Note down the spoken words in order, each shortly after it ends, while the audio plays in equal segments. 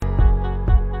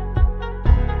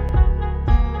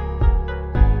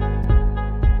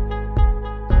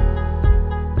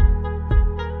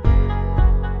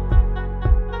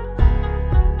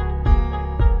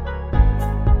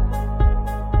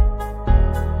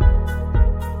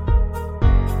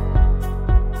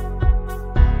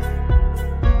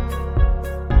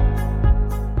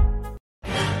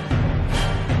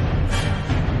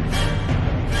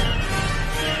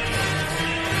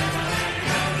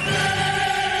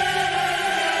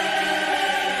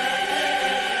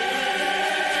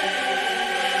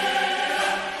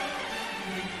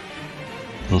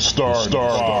Star.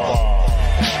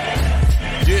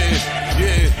 Yeah,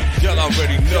 y'all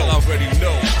already know.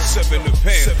 Seven the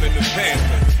Panther.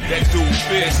 That dude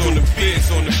Biz on the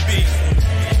beat.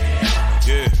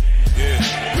 Yeah.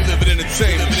 We live in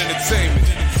entertainment.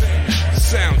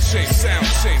 Sound chamber.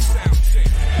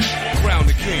 Crown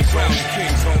the kings,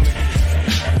 homie.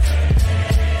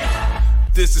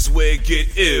 This is where it get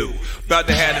ill. About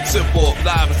to have the tip off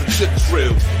live as a tip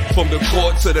drill. From the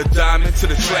court to the diamond, to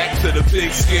the track, to the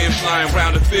big skin, flying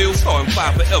around the field, starting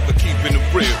five forever, keeping it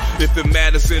real. If it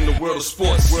matters in the world of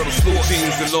sports,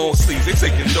 jeans and long sleeves, they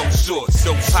taking no shorts.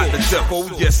 Hot to death, oh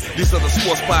yes, these other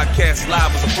sports podcasts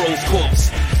live as a froze corpse.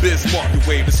 Biz market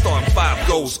wave, the starting five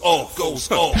goes off.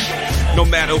 No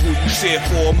matter who you cheer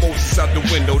for, emotions out the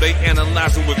window, they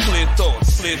analyzing with clear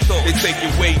thoughts. They take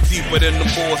it way deeper than the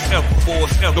force ever.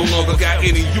 No longer got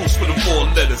any use for the four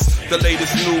letters. The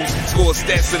latest news, score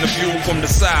stats and the view from the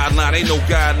sideline. Ain't no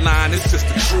guideline, it's just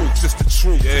the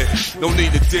truth. Yeah, no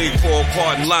need to dig for a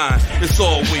pardon line. It's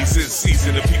always in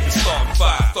season if people starting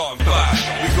five.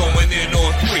 We going in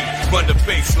on three, run the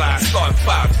baseline, starting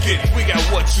five, get it. We got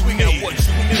what you need.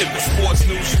 If the sports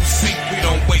news you see, we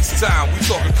don't waste time. We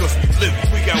talking cause we live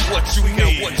it. We got what you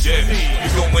need. We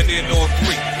going in on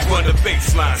three, run the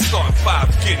baseline, starting five,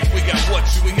 get it. We got what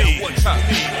you need.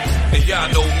 And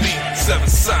y'all know me, seven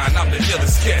sign, I'm the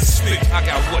illest cat stick. I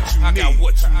got what you need.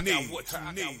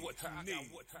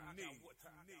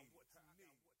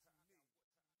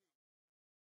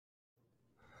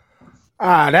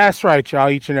 That's right, y'all.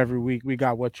 Each and every week, we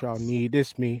got what y'all need.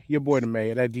 This me, your boy the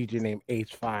mayor, that DJ named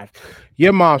H5.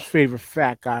 Your mom's favorite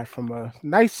fat guy from a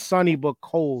nice, sunny but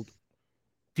cold,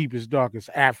 deepest, darkest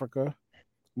Africa.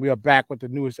 We are back with the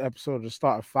newest episode of the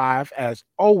Start of Five. As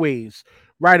always,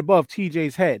 right above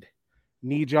TJ's head.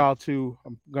 Need y'all to,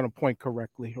 I'm going to point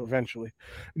correctly eventually.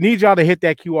 Need y'all to hit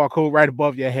that QR code right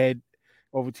above your head,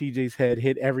 over TJ's head.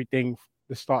 Hit everything,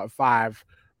 the Start of Five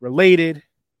related.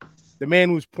 The man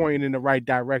who's pointing in the right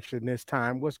direction this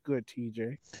time. What's good,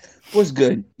 TJ? What's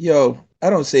good? Yo, I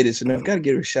don't say this enough. Got to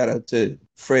give a shout out to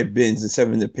Fred Benz and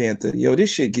Seven the Panther. Yo, this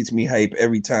shit gets me hype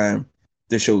every time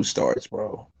the show starts,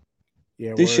 bro.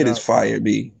 Yeah, this shit is fire,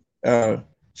 B.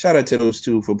 Shout out to those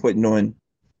two for putting on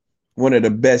one of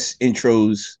the best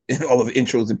intros in all of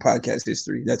intros in podcast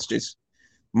history. That's just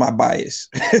my bias.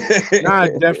 Nah,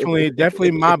 definitely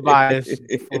my bias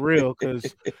for real.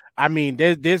 Because I mean,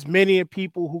 there's many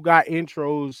people who got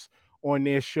intros on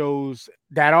their shows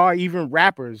that are even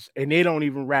rappers, and they don't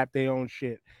even rap their own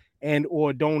shit, and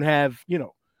or don't have, you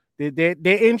know, their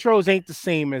intros ain't the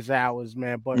same as ours,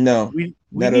 man. But no, we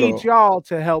need y'all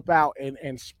to help out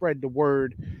and spread the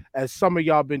word, as some of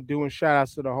y'all been doing. Shout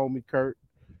outs to the homie Kurt,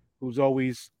 who's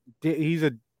always, he's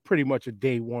pretty much a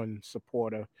day one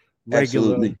supporter.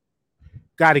 Regular. Absolutely.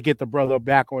 Got to get the brother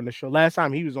back on the show. Last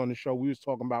time he was on the show, we was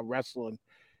talking about wrestling,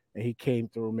 and he came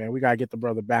through, man. We got to get the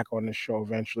brother back on the show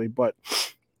eventually. But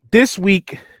this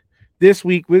week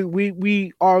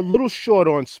we are a little short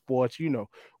on sports. You know,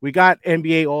 we got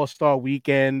NBA All-Star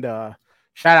Weekend.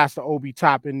 Shout outs to Obi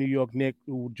Toppin, New York Knicks,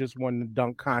 who just won the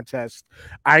dunk contest.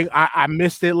 I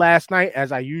missed it last night,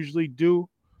 as I usually do,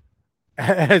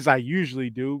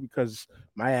 because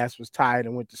my ass was tired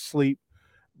and went to sleep.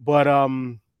 But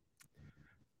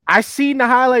I seen the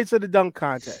highlights of the dunk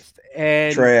contest,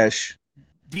 and trash.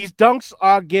 These dunks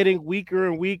are getting weaker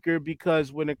and weaker,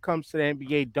 because when it comes to the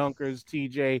NBA dunkers,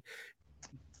 TJ,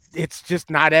 it's just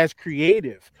not as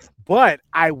creative. But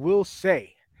I will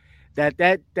say that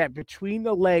between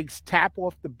the legs tap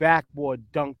off the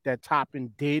backboard dunk that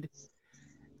Toppin did,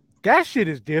 that shit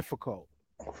is difficult.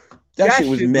 That shit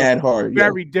was mad hard.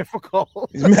 Very difficult.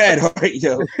 It's mad hard,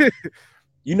 yo.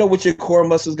 You know what your core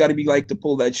muscles got to be like to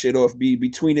pull that shit off? Be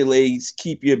between the legs,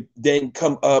 then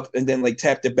come up and then like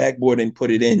tap the backboard and put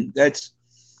it in. Ain't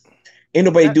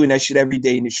nobody doing that shit every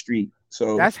day in the street.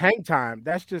 So that's hang time.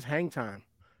 That's just hang time.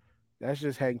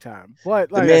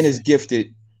 But like the man is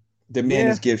gifted. The man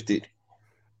is gifted.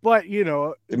 But you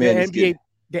know, the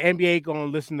NBA gonna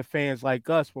listen to fans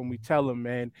like us when we tell them,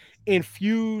 man,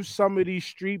 infuse some of these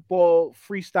street ball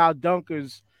freestyle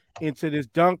dunkers into this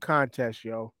dunk contest,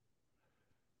 yo.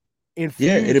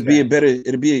 It'll be a better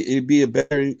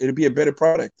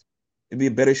product. It'll be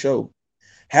a better show.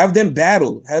 Have them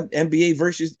battle. Have NBA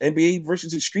versus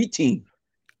a street team.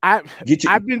 Get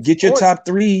your top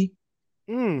three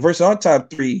versus our top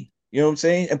three. You know what I'm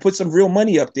saying? And put some real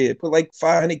money up there. Put like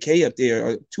 $500K up there,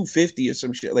 or $250 or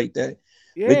some shit like that.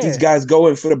 Yeah. Let these guys go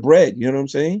in for the bread. You know what I'm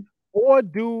saying? Or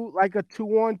do like a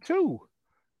 2-on-2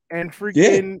 and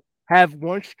freaking have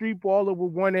one street baller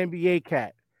with one NBA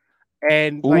cat.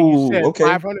 And like you said,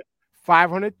 okay.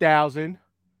 500,000,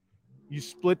 You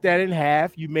split that in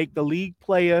half. You make the league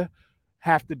player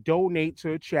have to donate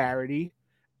to a charity,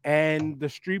 and the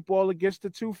street baller gets the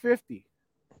 250.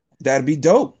 That'd be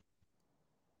dope.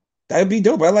 That'd be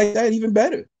dope. I like that even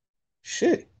better.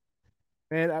 Shit.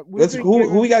 And Let's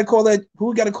who we gotta call that? Who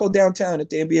we gotta call downtown at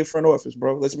the NBA front office,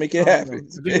 bro? Let's make it happen.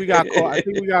 I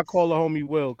think we got to call the homie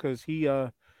Will, because he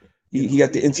got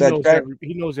the inside track.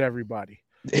 He knows everybody.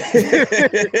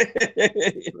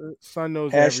 Son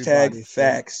knows everybody. Hashtag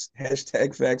facts.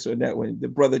 Hashtag facts on that one. The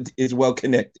brother is well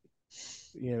connected.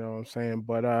 You know what I'm saying?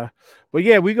 But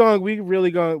yeah, we're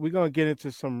gonna get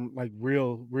into some like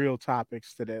real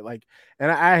topics today. Like, and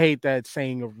I hate that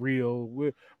saying of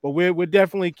real, but we're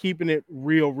definitely keeping it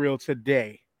real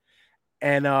today.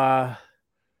 And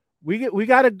we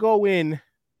gotta go in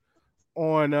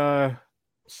on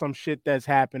some shit that's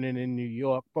happening in New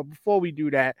York. But before we do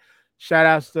that, shout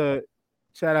outs to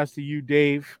you,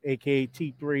 Dave, aka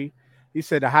T3. He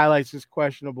said the highlights is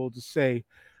questionable to say.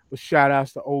 But shout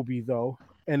outs to Obi, though.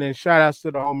 And then shout outs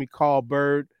to the homie Carl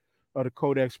Bird of the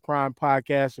Codex Prime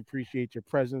podcast. Appreciate your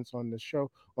presence on the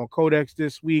show on Codex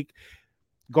this week.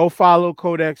 Go follow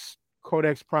Codex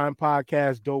Prime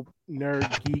podcast, dope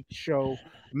nerd geek show.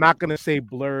 I'm not gonna say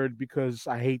blurred because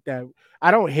I hate that.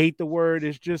 I don't hate the word.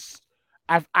 It's just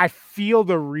I feel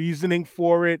the reasoning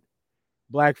for it.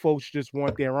 Black folks just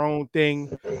want their own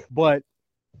thing, but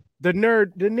the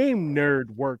name nerd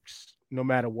works no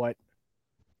matter what.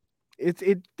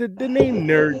 The name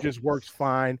nerd just works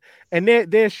fine, and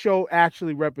their show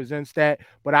actually represents that.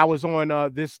 But I was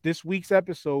on this week's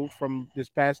episode from this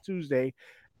past Tuesday,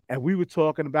 and we were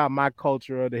talking about my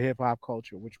culture, or the hip hop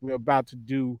culture, which we're about to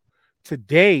do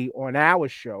today on our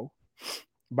show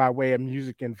by way of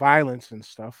music and violence and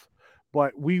stuff.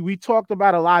 But we talked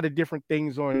about a lot of different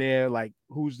things on there, like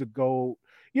who's the GOAT,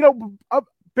 a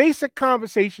basic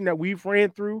conversation that we've ran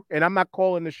through. And I'm not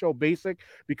calling the show basic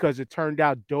because it turned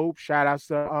out dope. Shout outs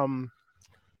to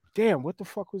damn, what the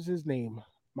fuck was his name?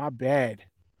 My bad.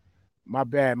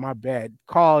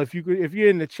 Carl, if you're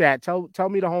in the chat, tell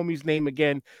me the homie's name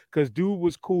again, because dude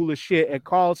was cool as shit, and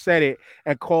Carl said it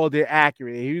and called it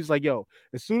accurate. He was like, yo,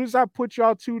 as soon as I put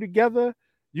y'all two together,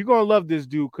 you're gonna love this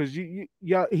dude, because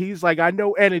he's like, I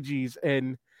know energies,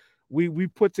 and we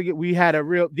put together, we had a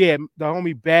real, the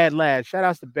homie Bad Lad. Shout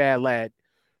outs to Bad Lad.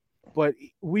 But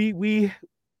we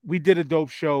did a dope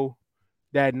show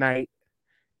that night,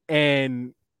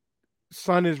 and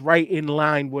son is right in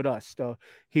line with us. So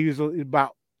he was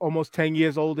about almost 10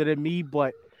 years older than me,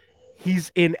 but he's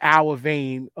in our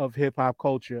vein of hip hop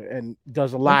culture and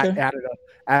does a lot out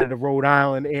of the Rhode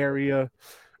Island area.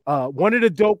 One of the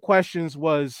dope questions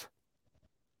was,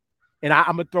 and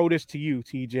I'm gonna throw this to you,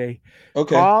 TJ.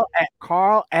 Okay.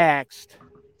 Carl asked,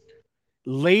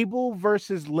 label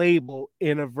versus label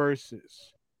in a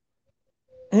versus.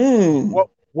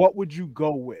 What would you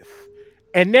go with?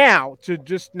 And now,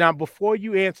 before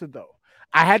you answer though,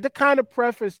 I had to kind of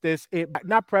preface this,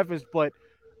 but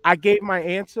I gave my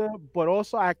answer, but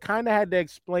also I kind of had to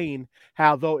explain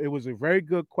how, though it was a very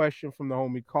good question from the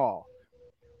homie Carl,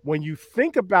 when you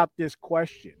think about this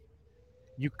question,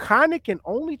 you kind of can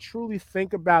only truly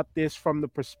think about this from the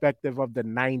perspective of the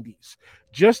 90s,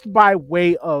 just by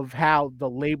way of how the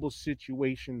label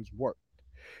situations worked.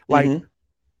 Like,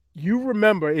 you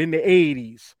remember in the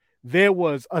 80s, there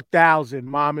was 1,000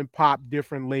 mom and pop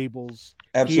different labels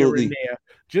here and there,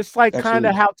 just like kind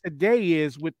of how today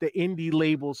is with the indie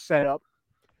label setup.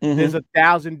 There's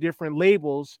 1,000 different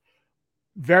labels.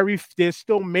 There's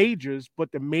still majors,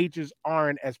 but the majors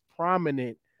aren't as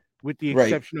prominent, with the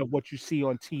exception of what you see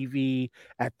on TV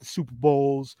at the Super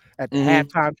Bowls, at the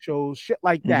halftime shows, shit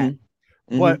like that.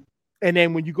 But and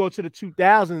then when you go to the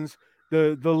 2000s,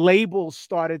 the labels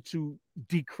started to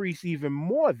decrease even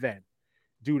more then,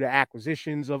 due to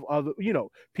acquisitions of other,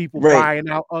 people buying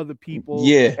out other people,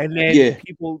 and then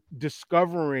people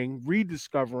rediscovering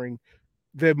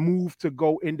the move to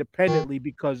go independently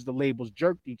because the labels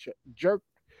jerked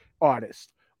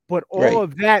artists. But all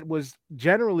of that was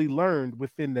generally learned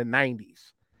within the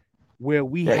 90s, where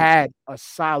we had a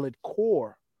solid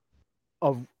core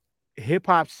of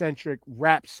hip-hop centric,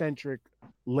 rap centric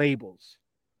labels.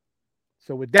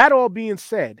 So with that all being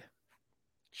said,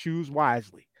 choose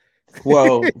wisely.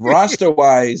 Well, roster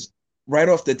wise, right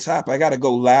off the top, I gotta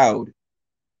go Loud.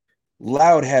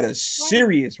 Loud had a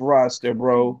serious roster,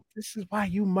 bro. This is why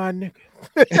you my nigga.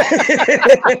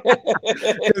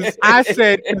 Because I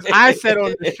said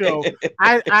on the show,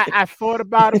 I thought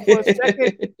about it for a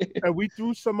second, and we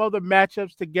threw some other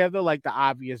matchups together, like the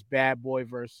obvious Bad Boy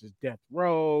versus Death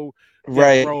Row,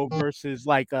 Row versus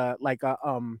like a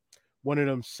one of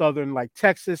them southern like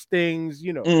Texas things,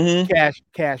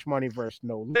 Cash Money versus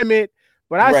No Limit.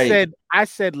 But I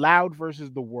said Loud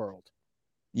versus the World.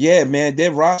 Yeah, man,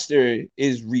 their roster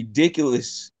is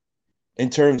ridiculous in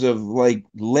terms of like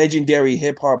legendary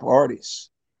hip hop artists.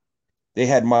 They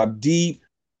had Mobb Deep,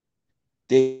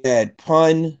 they had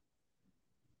Pun.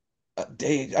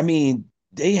 They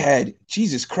had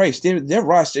Jesus Christ. Their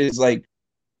roster is like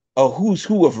a who's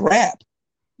who of rap.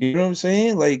 You know what I'm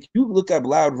saying? Like you look up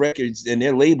Loud Records and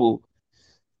their label,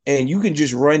 and you can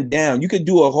just run down. You could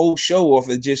do a whole show off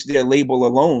of just their label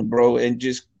alone, bro, and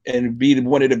be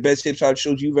one of the best hip hop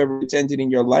shows you've ever attended in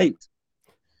your life.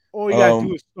 All you gotta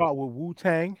do is start with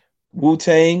Wu-Tang.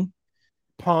 Wu-Tang.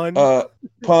 Pun.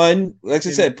 Pun. Like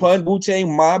I said, Pun, Wu-Tang,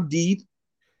 Mobb Deep.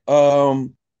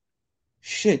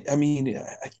 Shit. I mean,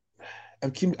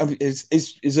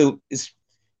 it's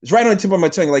right on the tip of my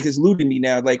tongue. Like it's eluding me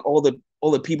now. Like all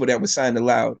the people that were signed to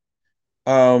Loud.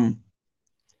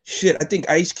 Shit. I think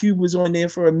Ice Cube was on there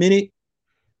for a minute.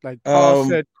 Like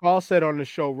Carl said on the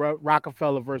show,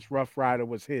 Rockefeller versus Rough Rider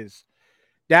was his.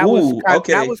 That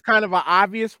was kind of an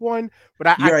obvious one, but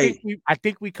I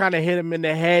think we kind of hit him in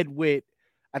the head with.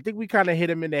 I think we kind of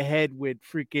hit him in the head with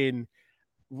freaking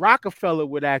Rockefeller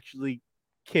would actually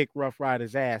kick Rough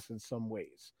Rider's ass in some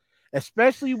ways,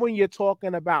 especially when you're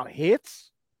talking about hits.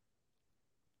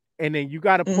 And then you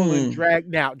got to pull in Drag.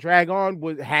 Now, Drag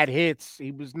On had hits.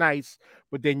 He was nice,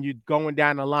 but then you're going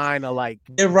down the line of like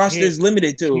their roster is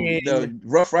limited to the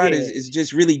Rough Riders is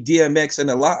just really DMX and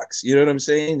the Locks. You know what I'm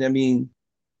saying? I mean,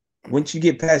 once you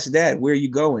get past that, where are you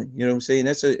going? You know what I'm saying?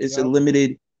 It's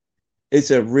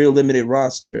a real limited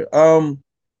roster.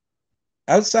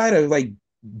 Outside of like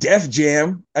Def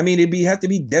Jam, I mean, have to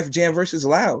be Def Jam versus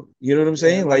Loud. You know what I'm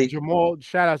saying? Like Jamal,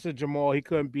 shout out to Jamal. He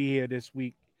couldn't be here this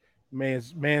week.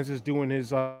 Mans is doing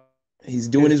his he's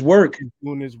doing his work. He's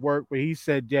doing his work, but he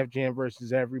said Def Jam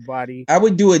versus everybody. I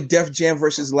would do a Def Jam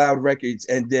versus Loud Records,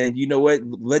 and then you know what?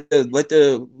 Let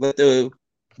the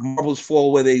marbles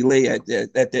fall where they lay at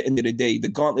the end of the day. The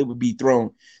gauntlet would be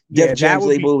thrown. Def Jam's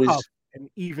label is and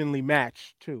evenly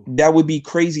matched too. That would be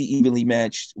crazy evenly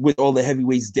matched with all the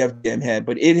heavyweights Def Jam had,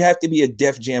 but it'd have to be a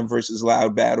Def Jam versus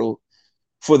Loud battle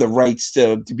for the rights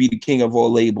to be the king of all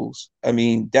labels. I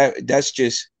mean, that's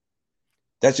just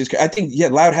I think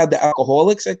Loud had the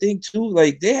Alcoholics, I think too.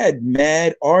 Like they had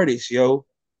mad artists, yo.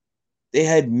 They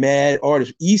had mad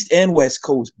artists, East and West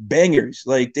Coast bangers.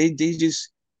 Like they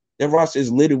just their roster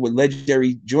is littered with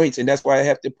legendary joints, and that's why I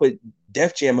have to put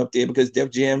Def Jam up there because Def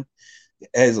Jam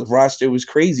as a roster was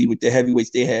crazy with the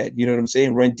heavyweights they had. You know what I'm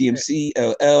saying? Run DMC,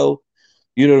 LL.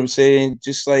 You know what I'm saying?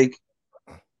 Just the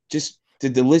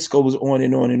list goes on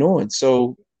and on and on.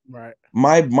 So right.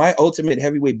 My ultimate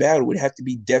heavyweight battle would have to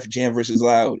be Def Jam versus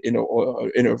Loud in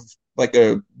a like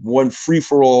a one free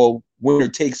for all, winner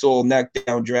takes all,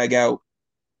 knockdown, drag out.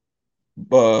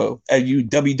 At you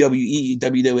WWE,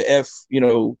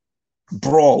 WWF,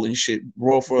 brawl and shit,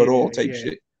 brawl for it all type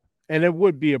shit. And it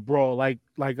would be a brawl, like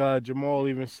Jamal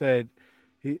even said.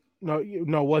 It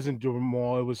wasn't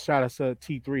Jamal. It was shout out to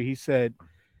T3.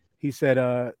 He said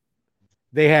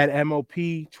they had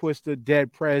MOP, Twister,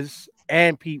 Dead Prez,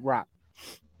 and Pete Rock.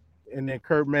 And then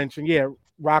Kurt mentioned,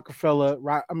 Rockefeller.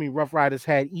 Rough Riders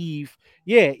had Eve.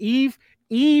 Yeah, Eve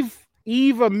a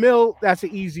Mill. That's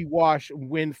an easy wash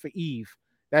win for Eve.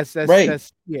 That's right.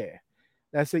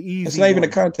 That's an easy. It's not even a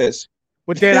contest.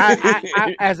 But then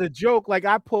I as a joke, like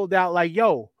I pulled out like,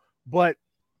 but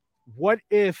what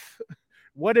if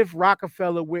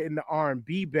Rockefeller went in the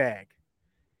R&B bag?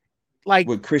 Like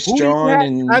with Chris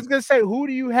John I was gonna say, who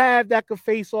do you have that could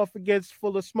face off against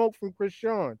Full of Smoke from Chris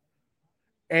John?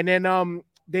 And then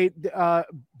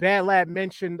Bad Lad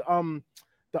mentioned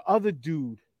the other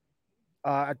dude.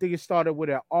 I think it started with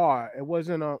an R. It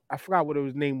wasn't I forgot what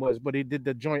his name was, but he did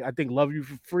the joint. I think Love You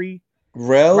for Free.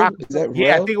 Rel? Is that Rel?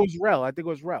 Yeah, I think it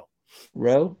was Rel.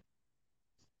 Rel?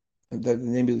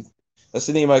 That's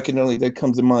the name that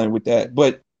comes to mind with that.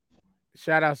 But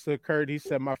shout outs to Kurt. He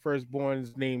said my firstborn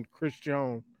is named Chris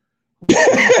Jones.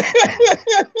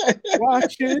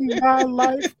 Watching my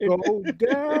life go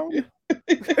down.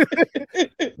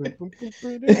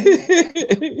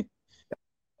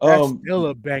 That's still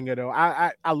a banger though.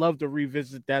 I love to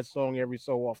revisit that song every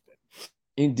so often.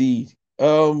 Indeed.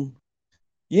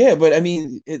 Yeah, but I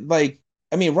mean,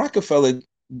 Rockefeller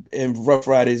and Rough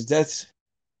Riders.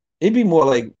 It'd be more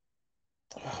like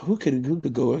who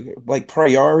could go like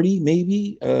Priority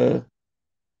maybe. Who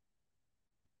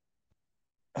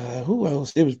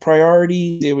else? There was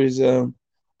Priority. There was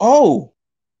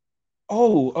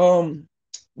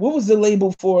what was the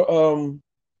label for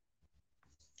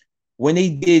when they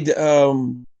did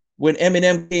when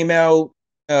Eminem came out,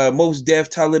 Mos Def,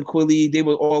 Talib Kweli, they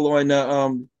were all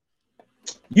on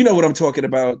You know what I'm talking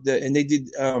about. And they did.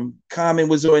 Common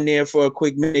was on there for a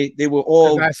quick minute. They were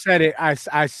all. I said it.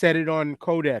 I said it on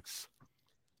Codex.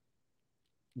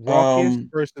 Raucous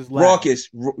versus Loud.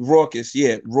 Raucous,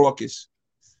 yeah, Raucous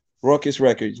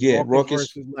Records, yeah, Raucous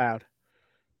versus Loud.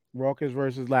 Raucous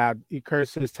versus Loud. Kurt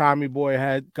says Tommy Boy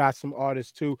had got some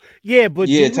artists too. Yeah, but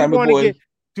yeah,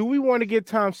 do we want to get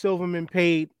Tom Silverman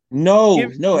paid? No.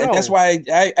 That's why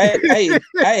I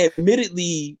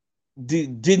admittedly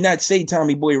did not say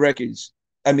Tommy Boy Records.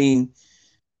 I mean,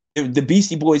 the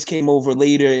Beastie Boys came over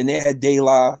later and they had De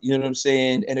La, you know what I'm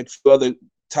saying, and a few other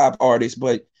top artists,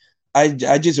 but I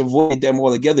just avoided them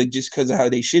altogether just because of how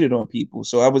they shitted on people.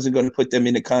 So I wasn't going to put them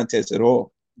in the contest at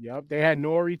all. Yep, they had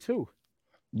Nori too.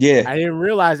 Yeah, I didn't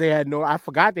realize they had Nori. I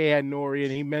forgot they had Nori,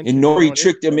 and he mentioned. And Nori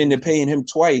tricked him into paying him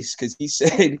twice because he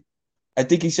said, I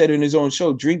think he said in his own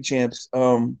show, Drink Champs,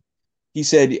 he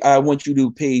said, "I want you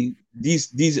to pay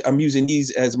these. I'm using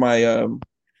these as my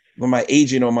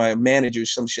agent or my manager,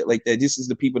 some shit like that. This is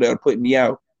the people that are putting me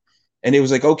out." And it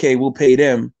was like, okay, we'll pay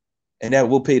them. And that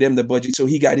will pay them the budget. So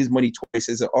he got his money twice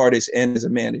as an artist and as a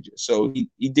manager. So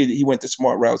he went the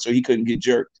smart route so he couldn't get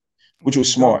jerked, which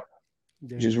was smart.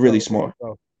 Which is really smart.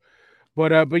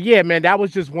 But yeah, man, that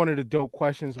was just one of the dope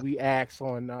questions we asked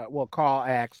on Carl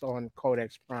asked on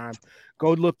Codex Prime.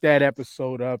 Go look that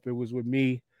episode up. It was with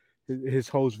me, his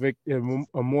host Victor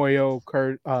Amoyo,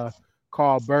 Kurt,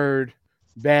 Carl Bird,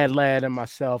 Bad Lad, and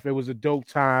myself. It was a dope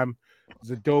time. It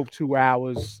was a dope 2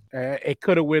 hours. It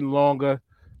could have went longer.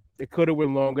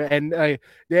 And like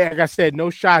I said, no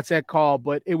shots at Carl,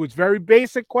 but it was very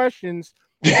basic questions.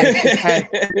 But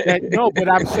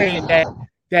I'm saying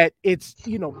that it's,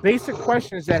 basic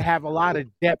questions that have a lot of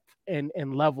depth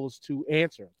and levels to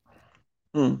answer.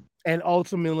 And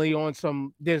ultimately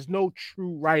there's no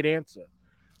true right answer.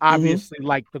 Obviously,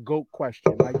 like the GOAT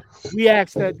question. Like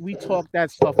we talk that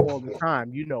stuff all the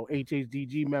time.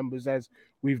 HHDG members, as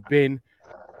we've been,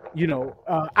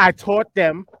 I taught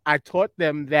them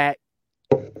that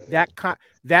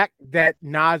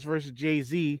Nas versus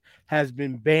Jay-Z has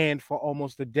been banned for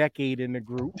almost a decade in the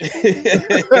group.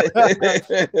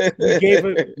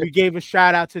 we gave a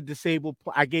shout out to Disabled.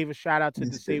 I gave a shout out to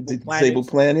Disabled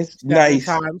Planets. Nice.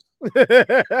 Times.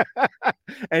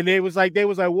 And they was like,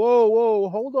 whoa,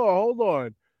 hold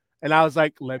on. And I was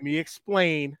like, let me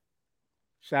explain.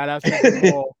 Shout out to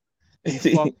Jamal.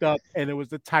 He fucked up, and it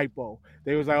was a typo.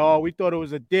 They was like, "Oh, we thought it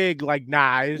was a dig." Like,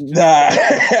 nah, it's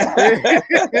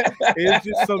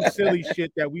just some silly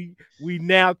shit that we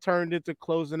now turned into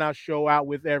closing our show out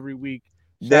with every week.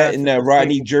 That and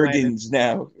Rodney Jergens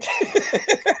now.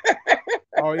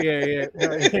 Oh yeah,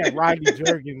 Rodney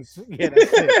Jergens. Yeah,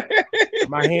 that's it.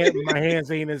 My hands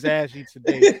ain't as ashy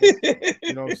today. So,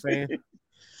 you know what I'm saying?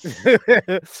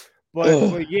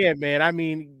 But yeah, man. I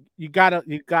mean, you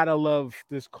gotta love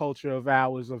this culture of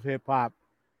ours of hip hop,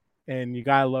 and you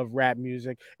gotta love rap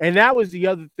music. And that was the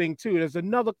other thing too. There's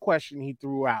another question he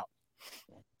threw out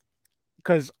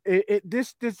because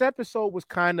this episode was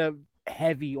kind of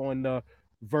heavy on the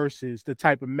versus, the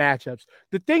type of matchups,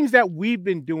 the things that we've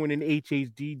been doing in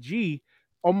HHDG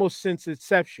almost since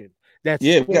inception.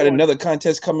 We got another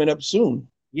contest coming up soon.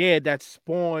 Yeah, that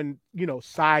spawned,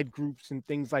 side groups and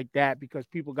things like that because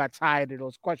people got tired of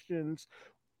those questions,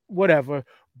 whatever.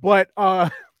 But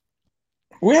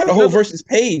we had a whole versus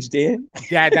page, Dan.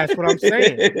 That's what I'm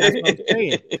saying.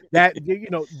 That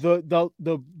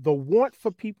the want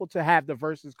for people to have the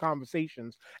versus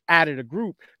conversations out of the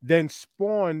group then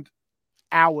spawned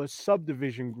our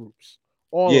subdivision groups,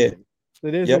 all of them. So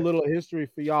there's a little history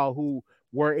for y'all who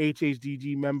were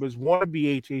HHDG members, want to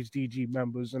be HHDG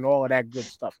members, and all of that good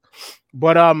stuff.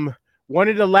 But one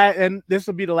of the last, and this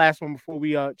will be the last one before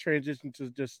we transition to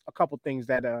just a couple things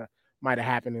that might have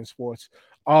happened in sports.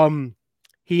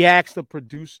 He asked the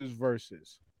producers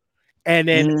versus, and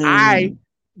then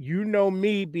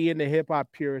me being the hip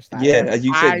hop purist.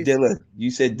 You said Dilla.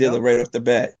 You said Dilla right off the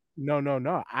bat.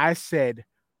 No. I said,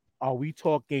 are we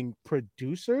talking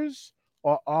producers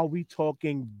or are we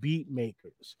talking beat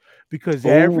makers? Because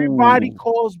everybody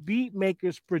calls beat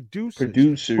makers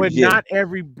producers, but not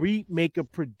every beat maker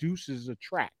produces a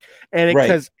track. And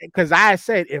because I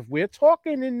said, if we're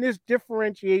talking in this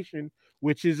differentiation,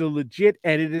 which is a legit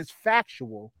and it is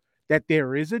factual, that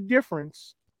there is a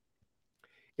difference.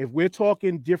 If we're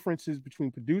talking differences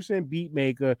between producer and beat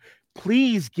maker,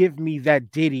 please give me that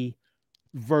Diddy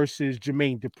versus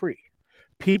Jermaine Dupri.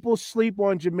 People sleep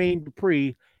on Jermaine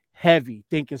Dupri heavy,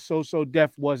 thinking So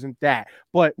Def wasn't that.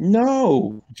 But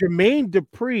no, Jermaine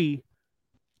Dupri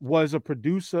was a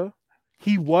producer.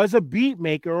 He was a beat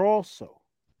maker also.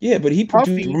 Yeah, but he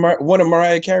produced one of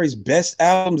Mariah Carey's best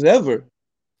albums ever.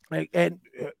 and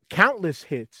countless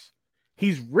hits.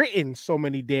 He's written so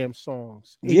many damn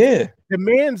songs. Yeah. The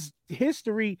man's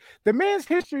history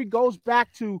goes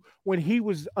back to when he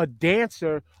was a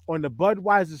dancer on the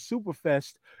Budweiser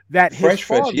Superfest. That Fresh,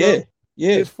 yeah.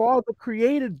 his father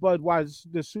created Budweiser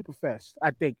the Superfest.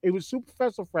 I think it was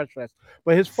Superfest or Fresh Fest,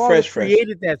 but his father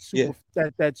created that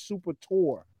that super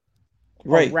tour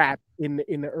of rap in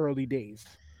the early days.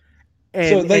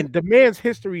 And and the man's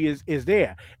history is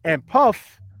there. And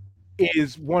Puff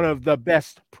is one of the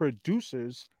best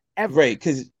producers ever. Right,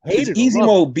 because Easy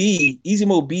Mo B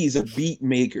is a beat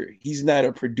maker. He's not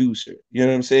a producer. You know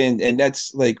what I'm saying? And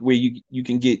that's like where you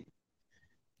can get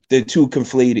the two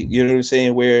conflated. You know what I'm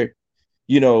saying? Where,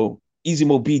 Easy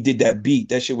Mo B did that beat.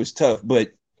 That shit was tough.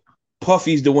 But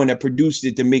Puffy's the one that produced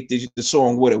it to make the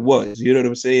song what it was. You know what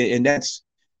I'm saying? And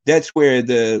that's where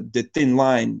the thin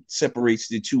line separates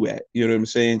the two at. You know what I'm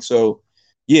saying? So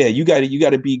yeah, you got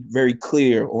to be very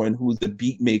clear on who's the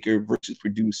beat maker versus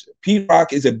producer. Pete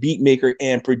Rock is a beat maker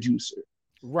and producer.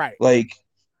 Right. Like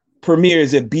Premier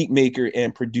is a beat maker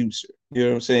and producer. You know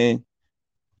what I'm saying?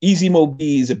 Easy Mo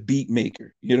B is a beat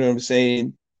maker. You know what I'm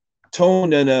saying?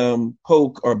 Tone and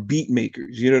Poke are beat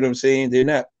makers. You know what I'm saying? They're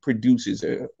not producers.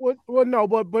 Well, no,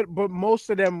 but most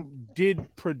of them did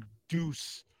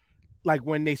produce, like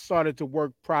when they started to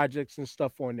work projects and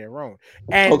stuff on their own.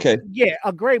 And yeah,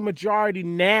 a great majority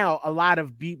now, a lot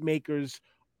of beat makers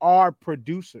are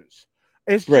producers.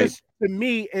 It's just, to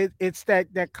me, it's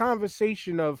that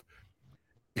conversation of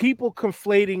people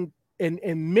conflating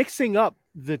and mixing up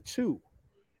the two.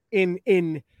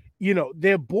 In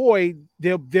their boy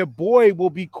will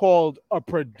be called a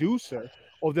producer,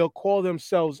 or they'll call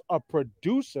themselves a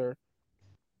producer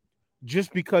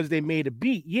just because they made a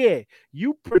beat. Yeah,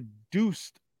 you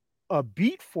produced a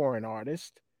beat for an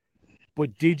artist,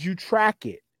 but did you track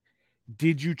it?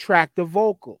 Did you track the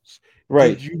vocals?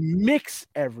 Right. Did you mix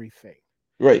everything?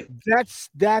 Right.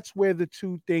 That's where the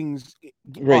two things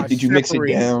right. Did you mix it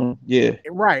down? Yeah.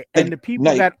 Right. Like, and the people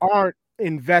that aren't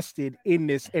invested in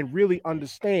this and really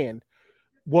understand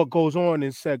what goes on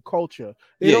in said culture,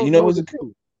 they don't know the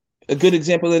truth. A good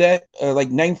example of that, like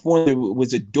Ninth Wonder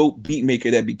was a dope beat maker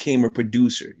that became a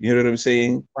producer. You know what I'm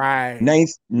saying? Right.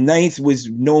 Ninth was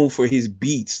known for his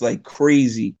beats like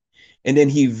crazy, and then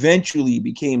he eventually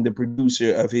became the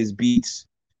producer of his beats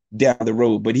down the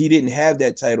road. But he didn't have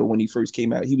that title when he first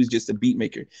came out. He was just a beat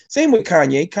maker. Same with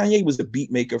Kanye. Kanye was a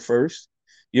beat maker first.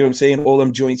 You know what I'm saying? All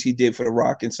them joints he did for the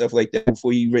Rock and stuff like that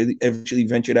before he really eventually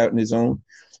ventured out on his own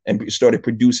and started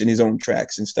producing his own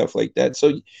tracks and stuff like that.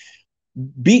 So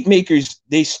beat makers,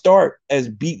 they start as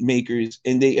beat makers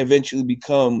and they eventually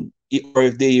become, or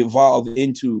if they evolve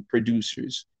into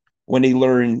producers when they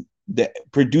learn the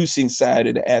producing side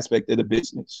of the aspect of the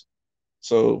business.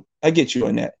 So I get you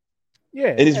on that.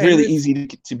 Yeah. It is really easy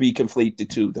to be conflate the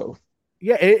two though.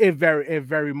 Yeah, it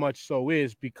very much so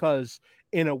is, because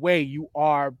in a way you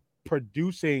are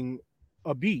producing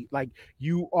a beat. Like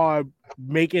you are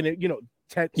making it, you're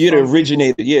the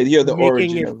originator. Yeah, you're the making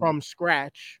origin it from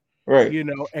scratch. Right.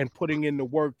 And putting in the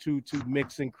work to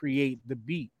mix and create the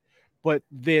beat. But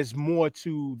there's more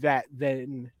to that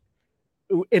than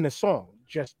in a song,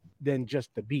 than just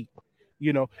the beat.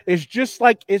 It's just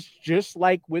like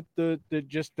with the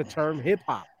term hip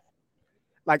hop.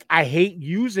 Like I hate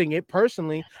using it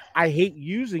personally. I hate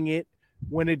using it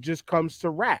when it just comes to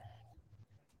rap,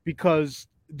 because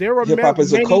there are hip hop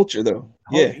is a culture though.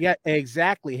 Yeah,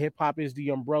 exactly. Hip hop is the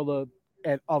umbrella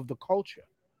of the culture.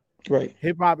 Right.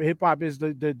 Hip hop is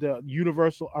the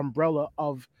universal umbrella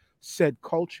of said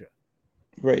culture.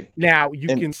 Right. Now you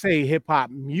can say hip hop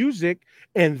music,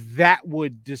 and that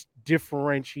would just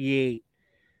differentiate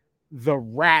the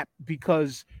rap,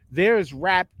 because there's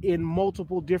rap in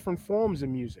multiple different forms of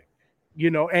music.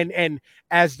 And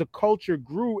as the culture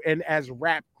grew and as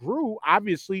rap grew,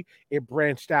 obviously it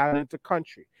branched out into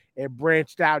country. It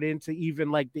branched out into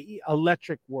even like the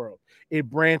electric world. It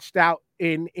branched out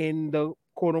in the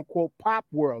quote unquote pop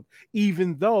world,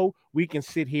 even though we can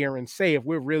sit here and say, if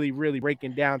we're really, really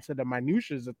breaking down to the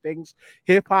minutiae of things,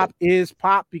 hip hop is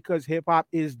pop because hip hop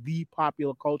is the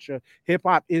popular culture. Hip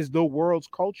hop is the world's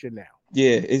culture now.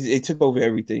 Yeah, it took over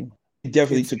everything. It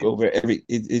definitely took over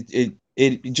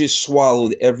it just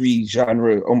swallowed every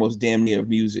genre almost damn near of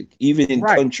music, even in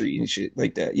country and shit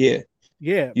like that. Yeah.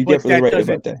 Yeah. You're definitely right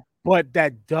about that. But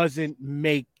that doesn't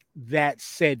make that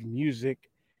said music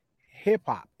hip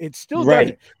hop. It still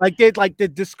doesn't. Like the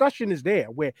discussion is there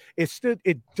where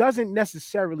it doesn't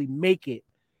necessarily make it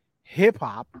hip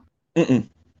hop,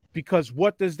 because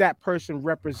what does that person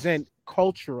represent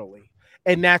culturally?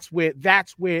 And that's where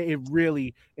it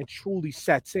really and truly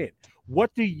sets in.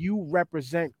 what do you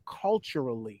represent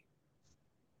culturally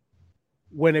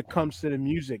when it comes to the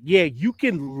music? Yeah, you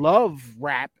can love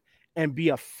rap and be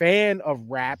a fan of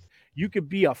rap. You could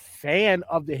be a fan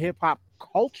of the hip hop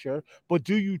culture, but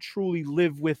do you truly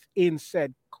live within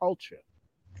said culture?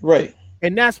 Right.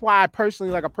 And that's why I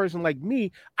personally, like a person like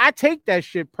me, I take that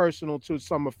shit personal to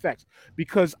some effects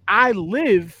because I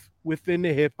live within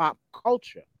the hip hop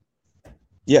culture.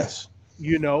 Yes.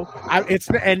 You know,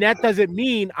 and that doesn't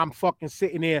mean I'm fucking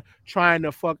sitting there trying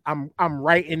to I'm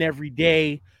writing every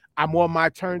day. I'm on my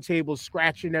turntables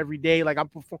scratching every day. Like I'm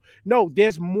performing. No,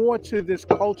 there's more to this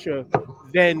culture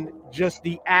than just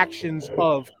the actions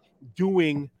of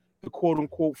doing the quote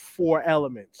unquote four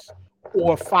elements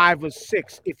or five or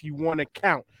six if you want to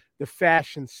count the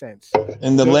fashion sense.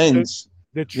 And the The lens.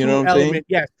 the You know true what I'm saying? element,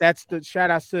 yes, that's the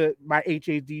shout out to my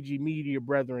HADG media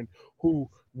brethren who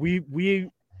we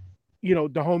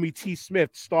the homie T Smith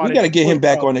We started got to the get him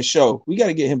back Twitter. on the show. We got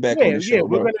to get him back on Yeah, the yeah, show,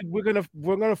 bro.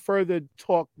 we're gonna further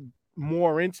talk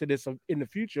more into this in the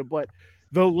future. But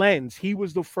the lens, he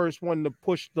was the first one to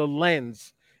push the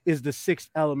lens is the sixth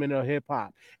element of hip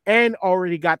hop, and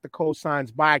already got the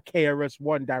cosigns by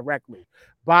KRS-One directly,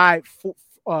 by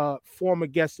former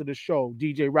guest of the show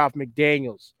DJ Ralph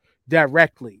McDaniels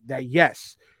directly. That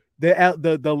yes,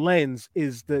 the lens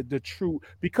is the true,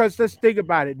 because let's think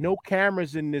about it. No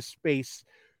cameras in this space,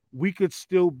 we could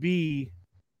still be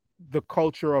the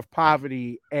culture of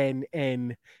poverty and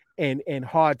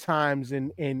hard times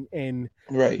and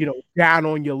Right. down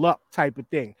on your luck type of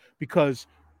thing, because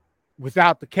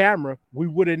without the camera we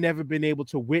would have never been able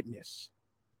to witness,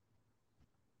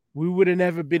 we would have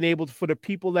never been able to, for the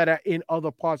people that are in other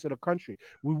parts of the country,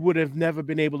 we would have never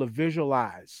been able to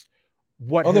visualize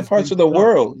what Other has parts been of the done.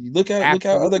 world. Look how other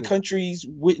Absolutely. countries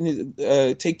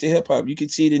witness take to hip hop. You can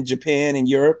see it in Japan and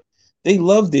Europe. They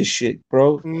love this shit,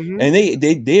 bro. Mm-hmm.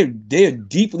 And they're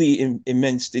deeply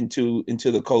immersed into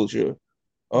the culture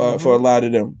for Mm-hmm. a lot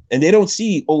of them. And they don't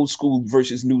see old school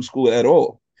versus new school at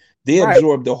all. They Right.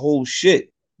 absorb the whole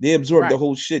shit. They absorb Right. the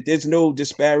whole shit. There's no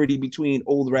disparity between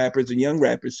old rappers and young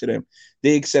rappers to them.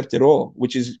 They accept it all,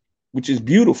 which is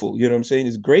beautiful. You know what I'm saying?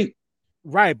 It's great.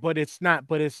 Right, but it's not.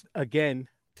 But it's again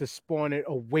to spawn it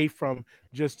away from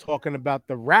just talking about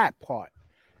the rap part.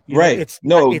 Right.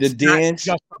 No, the It's not dance.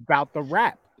 just about the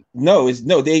rap. No, it's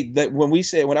no. They that when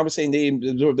I was saying they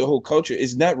absorb the whole culture,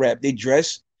 it's not rap. They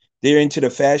dress. They're into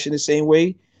the fashion the same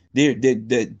way. They're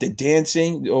the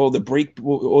dancing, all the break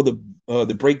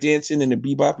dancing and the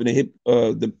bebop and the hip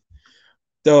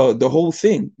the whole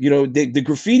thing. The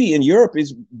graffiti in Europe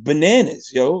is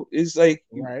bananas, yo. It's like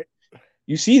Right,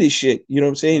 you see this shit. You know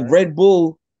what I'm saying? right, Red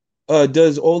Bull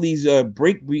does all these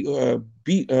break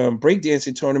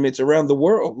dancing tournaments around the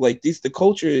world. Like this, the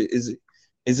culture is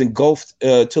engulfed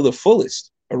to the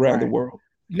fullest around the right. world.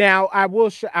 Now I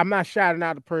will. I'm not shouting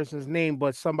out the person's name,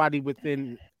 but somebody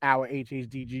within our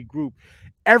HHDG group.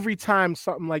 Every time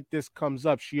something like this comes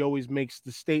up, she always makes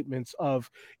the statements of,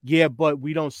 "Yeah, but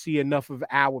we don't see enough of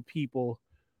our people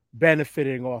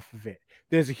benefiting off of it."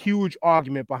 There's a huge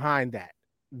argument behind that.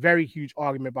 Very huge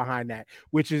argument behind that,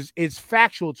 which is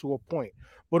factual to a point.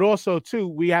 But also, too,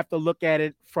 we have to look at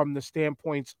it from the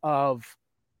standpoints of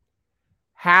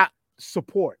how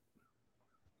support.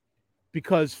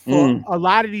 Because for Mm, a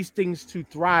lot of these things to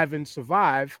thrive and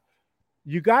survive,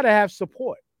 you got to have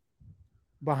support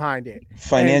behind it. And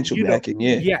financial backing,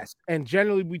 yeah. yes, and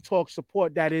generally we talk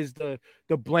support, that is the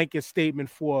blanket statement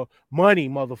for money,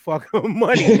 motherfucker.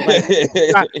 Money.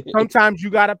 Like sometimes you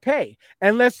gotta pay.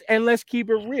 And let's keep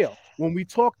it real. When we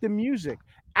talk the music,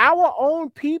 our own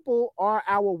people are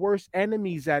our worst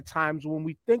enemies at times when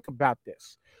we think about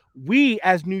this. We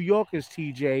as New Yorkers,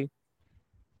 TJ,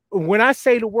 when I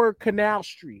say the word Canal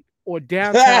Street or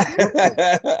downtown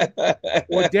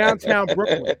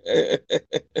Brooklyn,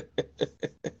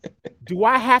 do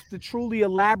I have to truly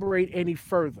elaborate any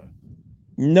further?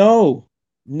 No,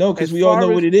 no, because As we all know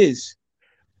far what as, it is.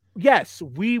 yes,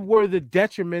 we were the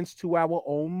detriments to our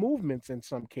own movements in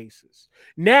some cases.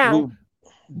 Now, another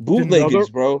Bootleggers,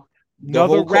 bro. The another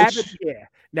whole rabbit, culture. yeah.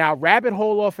 Now, rabbit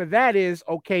hole off of that is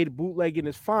okay. The bootlegging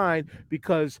is fine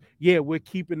because yeah, we're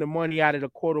keeping the money out of the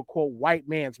quote unquote white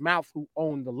man's mouth who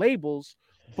own the labels,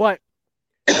 but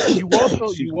you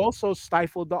Excuse me. also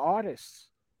stifled the artists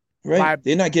Right? by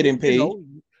They're not getting you paid. know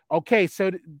okay,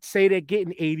 so say they're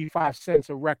getting 85 cents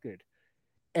a record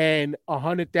and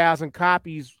 100,000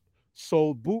 copies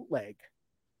sold bootleg.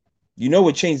 You know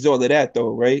what changed all of that, though,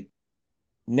 right?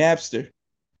 Napster,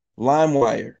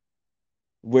 LimeWire,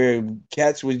 where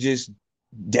cats would just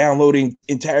downloading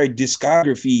entire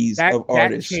discographies That of that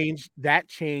artists. changed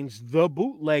the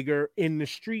bootlegger in the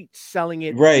street selling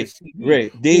it via Right, CD,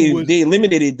 right. who They was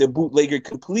eliminated the bootlegger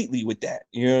completely with that.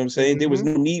 You know what I'm saying? There was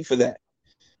mm-hmm, no need for that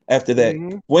after that.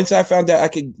 mm-hmm. Once I found out I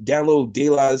could download De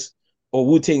La's or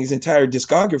Wu Tang's entire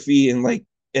discography in like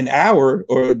an hour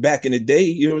or back in the day,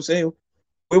 you know what I'm saying?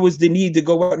 Where was the need to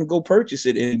go out and go purchase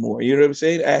it anymore? You know what I'm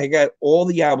saying? I got all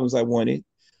the albums I wanted.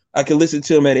 I could listen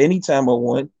to them at any time I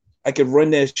want. I could run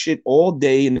that shit all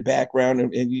day in the background,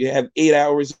 and you have 8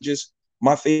 hours of just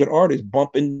my favorite artist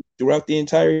bumping throughout the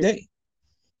entire day.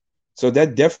 So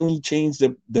that definitely changed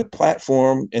the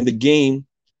platform and the game.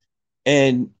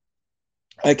 And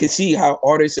I could see how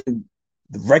artists and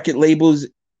the record labels,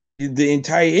 the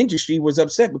entire industry was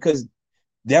upset because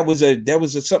that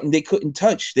was something they couldn't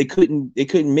touch. They couldn't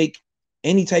make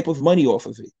any type of money off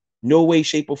of it. No way,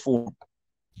 shape, or form.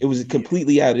 It was Yeah.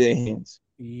 completely out of their hands.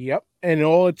 Yep. And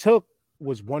all it took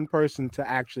was one person to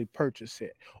actually purchase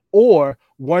it, or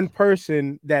one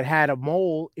person that had a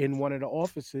mole in one of the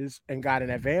offices and got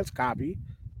an advance copy,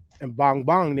 and bong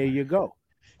bong, there you go.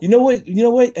 You know what? You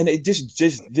know what? And it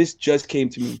just came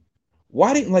to me.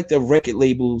 Why didn't like the record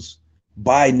labels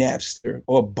buy Napster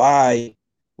or buy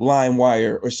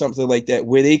LimeWire or something like that,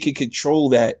 where they could control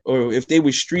that, or if they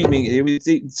were streaming,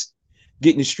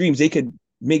 getting the streams, they could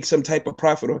make some type of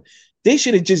profit. Or they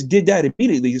should have just did that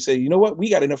immediately and say, you know what, we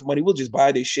got enough money, we'll just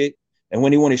buy this shit, and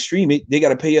when they want to stream it, they got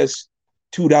to pay us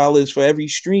 $2 for every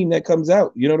stream that comes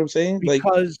out. You know what I'm saying? Like,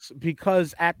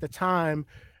 Because at the time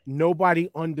nobody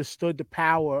understood the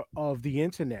power of the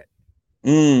internet.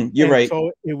 you're And right.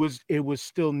 so it was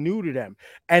still new to them.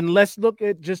 And let's look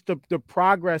at just the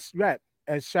progress yet,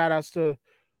 as shout outs to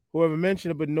whoever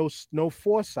mentioned it, but no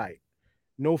foresight.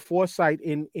 No foresight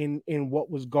in what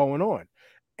was going on.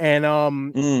 And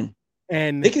Mm. They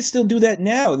and can still do that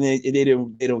now, and they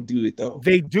don't do it though.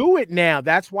 they do it now.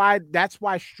 That's why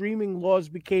streaming laws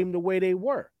became the way they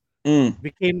were. Mm.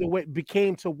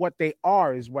 Became to what they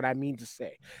are, is what I mean to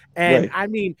say. And Right. I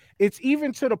mean, it's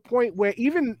even to the point where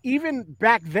even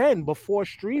back then, before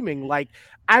streaming, like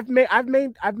I've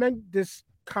made this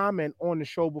comment on the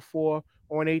show before,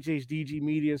 on HHDG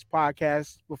Media's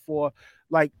podcast before.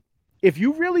 Like, if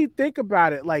you really think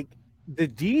about it, like the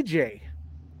DJ,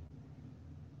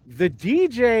 the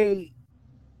DJ,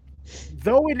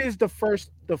 though it is the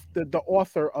first, the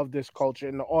author of this culture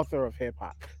and the author of hip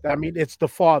hop. I mean, it's the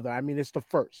father. I mean, it's the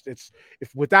first. It's,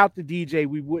 if without the DJ,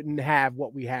 we wouldn't have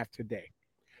what we have today,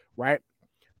 right?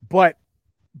 But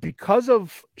because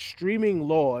of streaming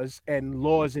laws and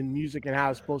laws in music and how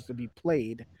it's supposed to be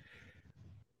played,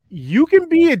 you can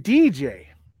be a DJ.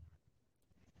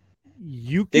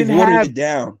 You They've can watered have it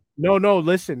down. no.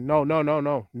 Listen, no.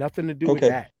 Nothing to do with Okay.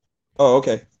 that. Oh,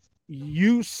 okay.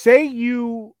 You say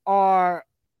you are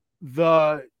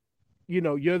the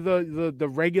you're the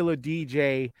regular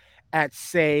DJ at,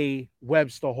 say,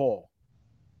 Webster Hall,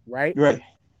 right? Right.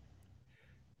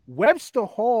 Webster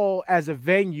Hall, as a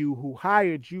venue who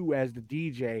hired you as the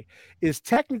DJ, is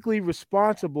technically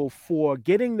responsible for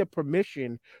getting the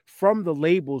permission from the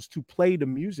labels to play the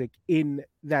music in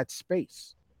that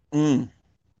space. Mm.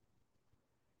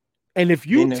 And if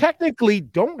You you know. technically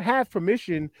don't have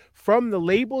permission from the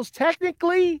labels,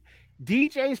 technically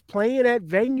DJs playing at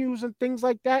venues and things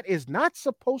like that is not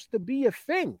supposed to be a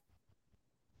thing.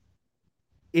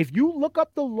 If you look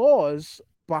up the laws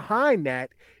behind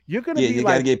that, you're gonna be You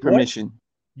like, gotta get what? permission.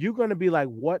 You're gonna be like,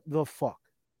 what the fuck?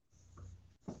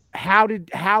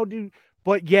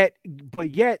 But yet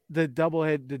the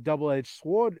double-edged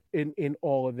sword in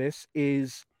all of this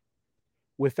is,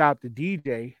 without the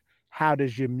DJ, how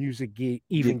does your music even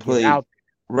Get get played. out?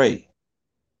 Right.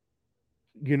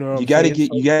 You know what You I'm gotta saying?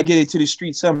 get you gotta get it to the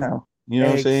street somehow. You know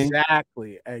what I'm saying?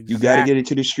 Exactly. You gotta get it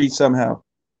to the street somehow.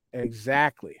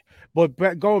 Exactly.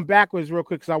 But going backwards real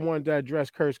quick, because I wanted to address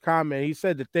Kurt's comment. He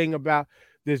said the thing about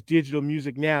this digital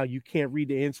music now, you can't read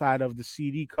the inside of the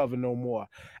CD cover no more.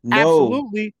 No.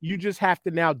 Absolutely. You just have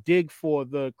to now dig for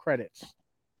the credits.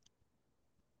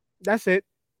 That's it.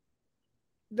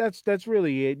 That's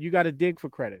really it. You got to dig for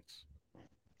credits.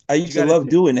 I You used to got to love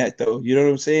dig. doing that though. You know what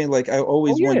I'm saying? Like I Oh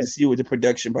always wanted yeah. to see what the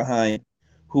production behind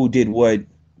who did what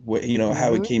how it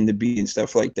Mm-hmm. came to be and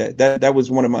stuff like that. That was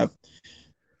one of my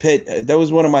that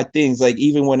was one of my things. Like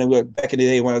even when I went back in the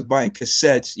day when I was buying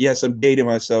cassettes, yes, I'm dating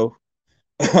myself.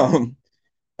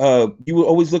 Um, you would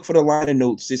always look for the liner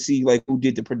notes to see like who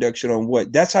did the production on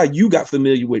what. That's how you got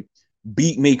familiar with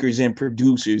beat makers and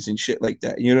producers and shit like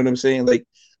that. You know what I'm saying? Like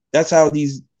that's how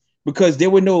these, because there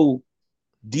were no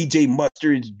DJ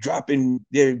Mustards dropping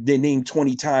their name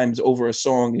 20 times over a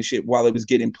song and shit while it was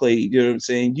getting played. You know what I'm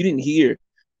saying? You didn't hear,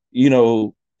 you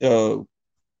know,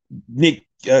 Nick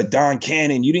Don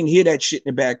Cannon. You didn't hear that shit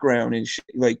in the background and shit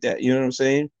like that. You know what I'm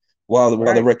saying? While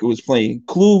the record was playing,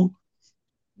 Clue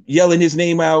yelling his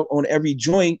name out on every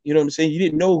joint. You know what I'm saying? You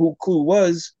didn't know who Clue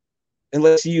was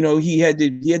unless he had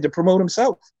to promote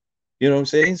himself. You know what I'm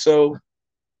saying? So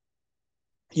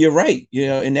you're right.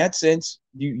 In that sense,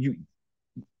 you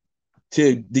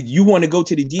want to go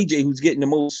to the DJ who's getting the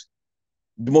most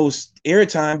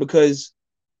airtime because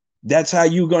that's how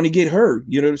you're going to get heard.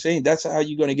 You know what I'm saying? That's how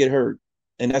you're going to get heard,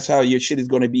 and that's how your shit is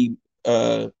going to be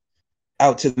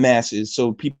out to the masses,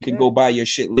 so people can go buy your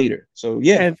shit later. So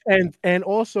yeah, and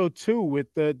also too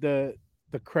with the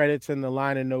credits and the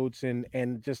liner notes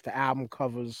and just the album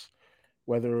covers,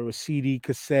 whether it was CD,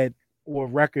 cassette, or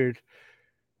record.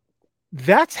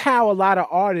 That's how a lot of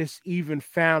artists even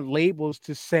found labels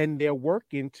to send their work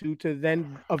into to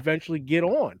then eventually get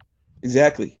on.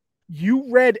 Exactly. You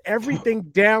read everything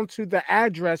down to the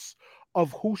address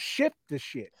of who shipped the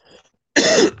shit.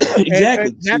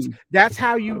 Exactly. And that's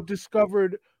how you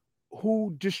discovered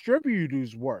who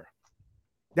distributors were.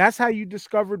 That's how you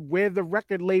discovered where the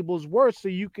record labels were, so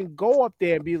you can go up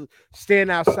there and stand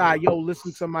outside. Yo,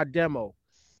 listen to my demo.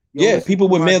 Yo, people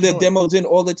would mail their demos in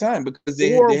all the time because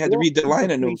they had to read the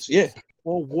liner notes. Yeah.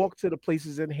 Or walk to the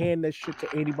places and hand that shit to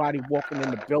anybody walking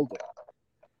in the building.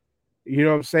 You know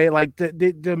what I'm saying? Like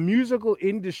the musical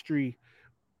industry,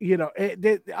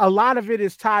 a lot of it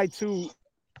is tied to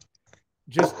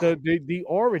just the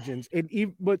origins.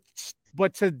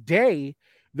 But today,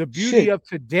 the beauty of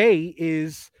today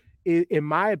is, in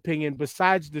my opinion,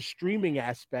 besides the streaming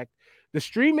aspect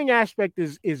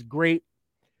is great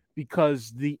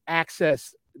because the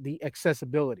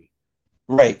accessibility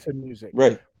to music.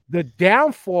 Right. The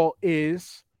downfall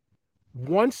is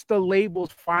once the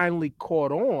labels finally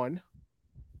caught on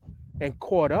and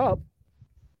caught up,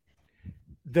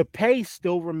 the pay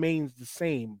still remains the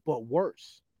same, but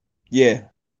worse. Yeah,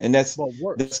 and that's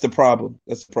the problem.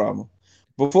 That's the problem.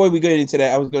 Before we get into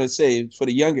that, I was going to say for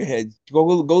the younger heads, go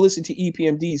listen to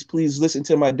EPMDs. Please listen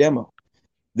to my demo.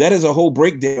 That is a whole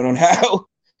breakdown on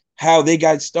how they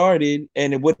got started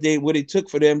and what it took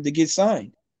for them to get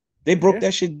signed. They broke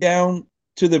that shit down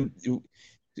to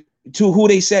who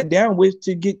they sat down with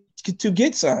to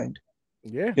get signed.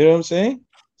 Yeah, you know what I'm saying.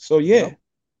 So yeah.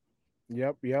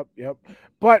 Yep.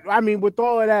 But I mean, with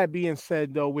all of that being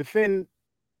said, though, within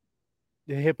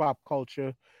the hip hop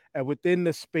culture and within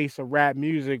the space of rap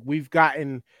music, we've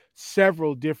gotten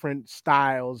several different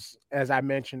styles, as I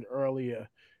mentioned earlier.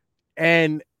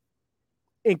 And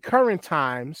in current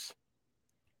times,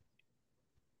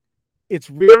 it's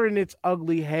rearing its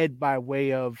ugly head by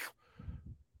way of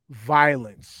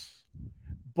violence.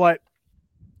 But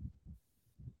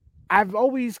I've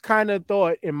always kind of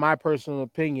thought, in my personal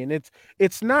opinion,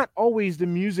 it's not always the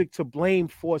music to blame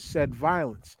for said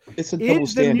violence. It's a double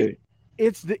standard.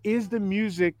 Is the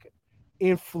music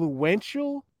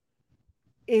influential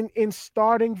in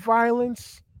starting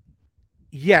violence?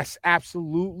 Yes,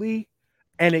 absolutely,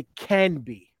 and it can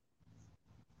be.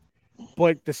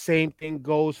 But the same thing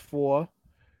goes for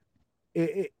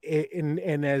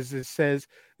and as it says,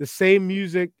 the same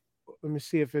music. Let me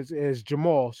see if it's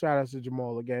Jamal. Shout out to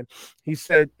Jamal again. He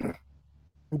said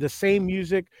the same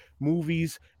music,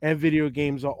 movies, and video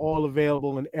games are all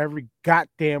available in every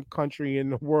goddamn country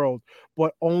in the world,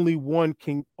 but only one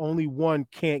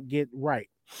can't get right.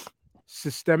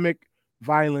 Systemic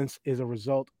violence is a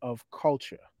result of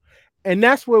culture. And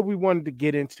that's where we wanted to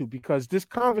get into, because this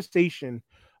conversation,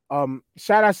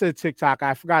 shout out to TikTok.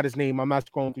 I forgot his name. I'm not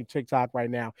scrolling through TikTok right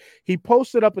now. He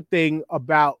posted up a thing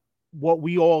about what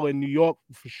we all in New York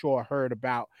for sure heard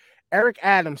about. Eric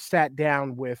Adams sat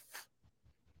down with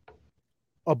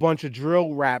a bunch of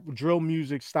drill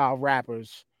music style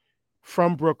rappers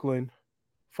from Brooklyn,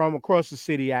 from across the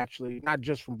city, actually, not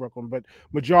just from Brooklyn, but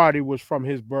majority was from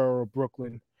his borough of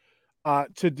Brooklyn,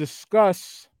 to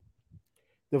discuss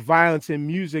the violence in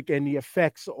music and the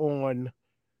effects on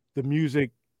the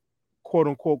music, quote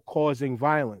unquote, causing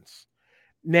violence.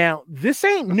 Now, this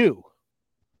ain't new.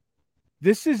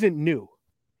 This isn't new,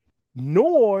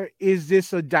 nor is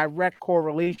this a direct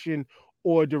correlation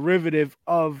or derivative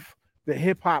of the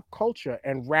hip hop culture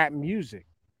and rap music,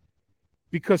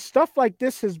 because stuff like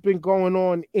this has been going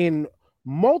on in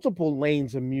multiple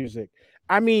lanes of music.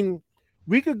 I mean,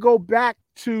 we could go back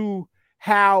to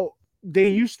how they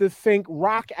used to think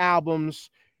rock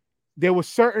albums, there were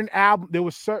certain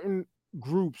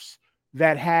groups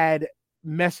that had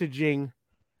messaging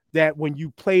that when you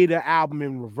play the album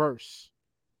in reverse,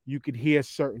 you could hear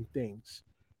certain things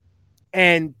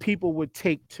and people would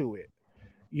take to it.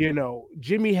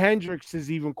 Jimi Hendrix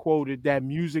has even quoted that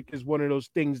music is one of those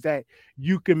things that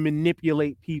you can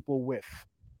manipulate people with.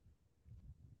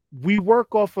 we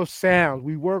work off of sound,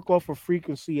 we work off of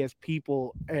frequency as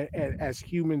people, as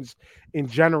humans in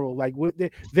general. Like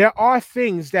there are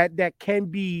things that can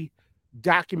be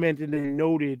documented and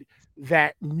noted,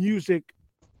 that music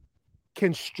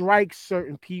can strike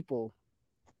certain people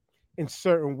in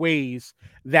certain ways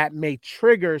that may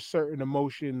trigger certain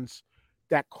emotions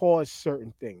that cause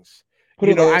certain things. Put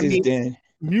You it know, like I this, mean, Dan.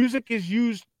 music is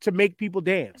used to make people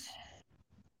dance.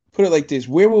 Put it like this.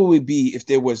 Where would we be if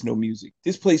there was no music?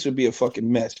 This place would be a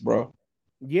fucking mess, bro.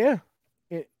 Yeah,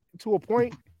 it, to a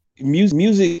point.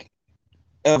 Music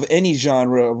of any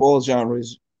genre, of all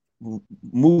genres,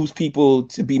 moves people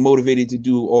to be motivated to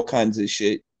do all kinds of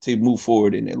shit to move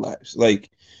forward in their lives. Like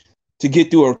to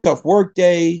get through a tough work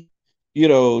day,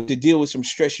 to deal with some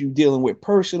stress you're dealing with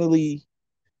personally,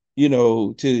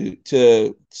 to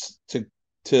to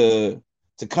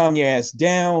to calm your ass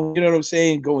down, you know what I'm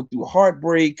saying? Going through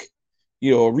heartbreak,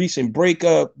 a recent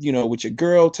breakup, with your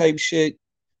girl type shit,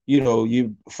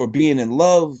 you for being in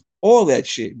love, all that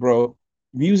shit, bro.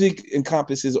 Music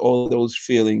encompasses all of those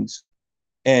feelings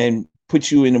and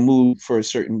puts you in a mood for a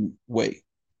certain way.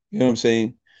 You know what I'm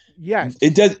saying? Yes.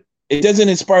 It doesn't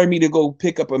inspire me to go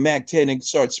pick up a Mac 10 and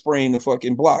start spraying the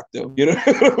fucking block though. You know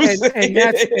what I'm saying?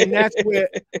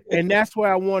 And that's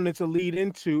where I wanted to lead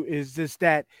into, is just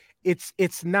that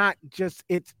it's not just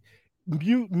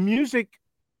music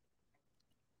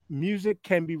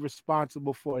can be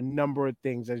responsible for a number of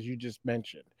things, as you just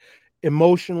mentioned.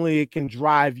 Emotionally, it can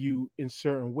drive you in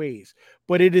certain ways,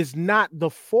 but it is not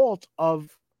the fault of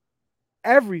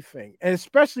everything, and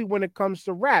especially when it comes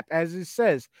to rap. As it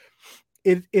says,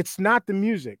 it's not the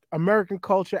music. American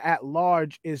culture at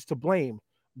large is to blame.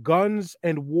 Guns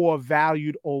and war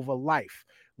valued over life.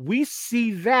 We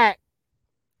see that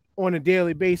on a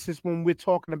daily basis when we're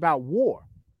talking about war.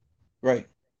 Right.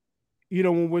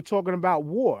 When we're talking about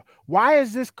war, why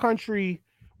is this country's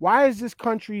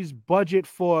budget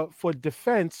for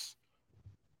defense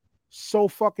so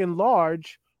fucking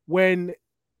large, when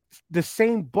the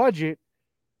same budget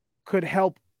could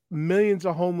help millions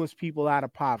of homeless people out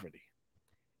of poverty?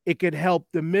 It could help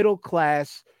the middle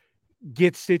class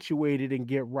get situated and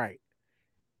get right.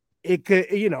 It could,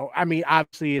 I mean,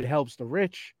 obviously it helps the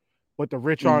rich, but the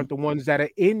rich aren't the ones that are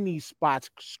in these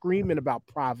spots screaming about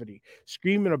poverty,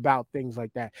 screaming about things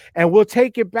like that. And we'll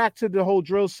take it back to the whole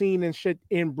drill scene and shit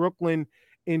in Brooklyn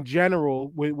in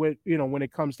general, with when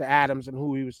it comes to Adams and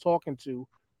who he was talking to.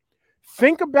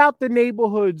 Think about the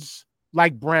neighborhoods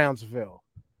like Brownsville,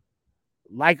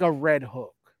 like a Red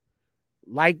Hook,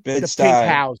 like the Pink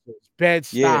Houses,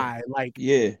 Bed-Stuy, like,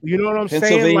 you know what I'm saying?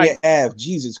 Pennsylvania Like, Ave,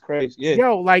 Jesus Christ, yeah.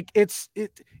 Yo, like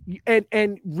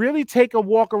and really take a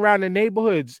walk around the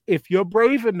neighborhoods. If you're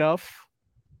brave enough,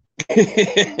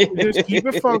 just keep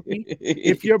it funky.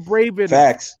 If you're brave enough,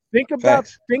 Facts. think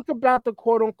about the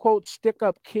quote unquote stick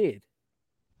up kid.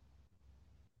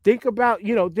 Think about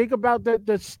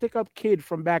the stick up kid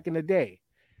from back in the day.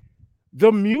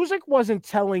 The music wasn't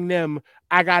telling them,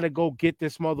 I gotta go get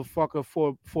this motherfucker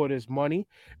for this money.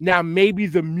 Now maybe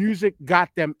the music got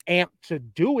them amped to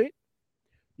do it.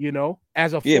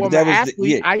 As a former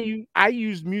athlete, I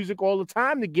use music all the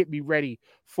time to get me ready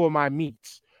for my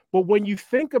meets. But when you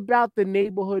think about the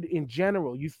neighborhood in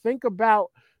general, you think about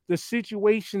the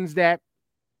situations that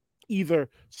either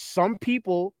some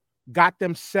people got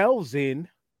themselves in,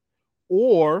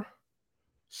 or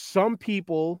some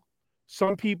people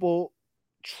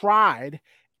tried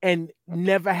and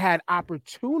never had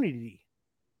opportunity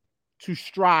to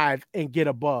strive and get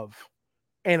above,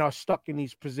 and are stuck in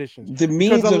these positions. The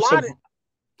means because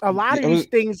a lot of these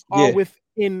things are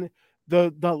within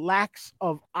the lacks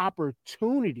of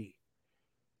opportunity,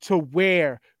 to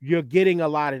where you're getting a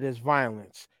lot of this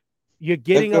violence. You're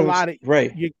getting a lot of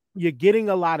you're getting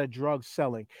a lot of drug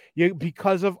selling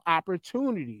because of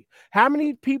opportunity. How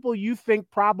many people you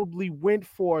think probably went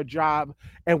for a job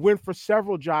and went for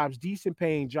several jobs, decent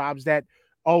paying jobs, that,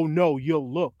 oh no, your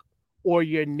look or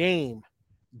your name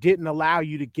didn't allow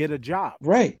you to get a job?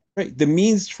 Right. The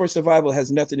means for survival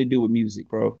has nothing to do with music,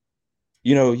 bro.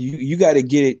 You got to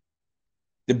get it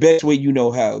the best way you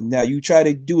know how. Now, you try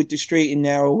to do it the straight and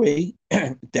narrow way,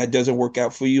 that doesn't work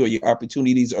out for you, or your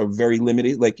opportunities are very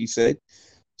limited, like you said.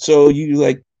 So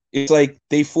it's like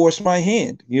they forced my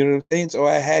hand, you know what I'm saying? So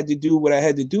I had to do what I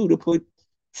had to do to put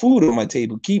food on my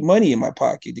table, keep money in my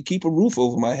pocket, to keep a roof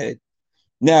over my head.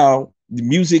 Now, the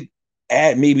music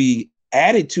maybe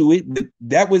added to it, but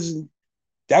that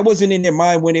wasn't in their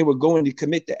mind when they were going to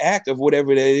commit the act of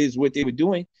whatever that is, what they were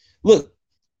doing. Look,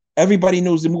 everybody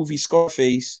knows the movie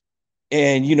Scarface,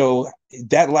 and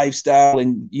that lifestyle,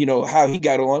 and how he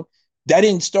got on. that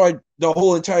didn't start the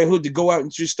whole entire hood to go out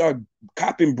and just start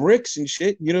copping bricks and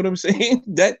shit. You know what I'm saying?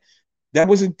 That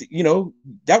wasn't,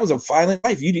 that was a violent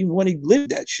life. You didn't want to live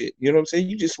that shit. You know what I'm saying?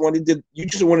 You just wanted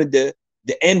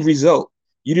the end result.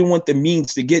 You didn't want the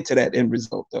means to get to that end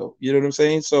result, though. You know what I'm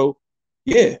saying? So,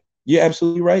 yeah, you're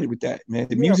absolutely right with that, man.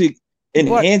 The music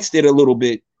enhanced it a little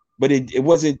bit, but it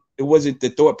wasn't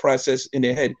the thought process in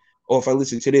their head. Or if I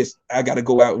listen to this, I got to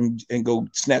go out and go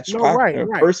snatch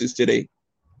purses today.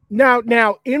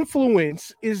 Now,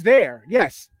 influence is there.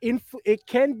 Yes, it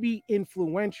can be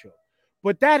influential,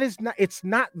 but that is not. It's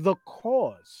not the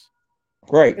cause.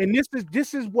 Right. And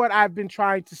this is what I've been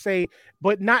trying to say,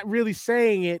 but not really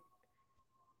saying it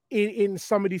in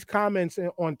some of these comments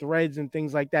on threads and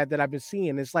things like that I've been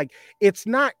seeing. It's like, it's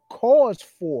not cause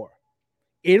for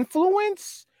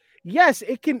influence. Yes,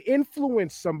 it can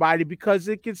influence somebody because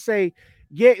it can say,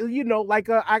 yeah, like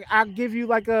I'll give you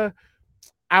like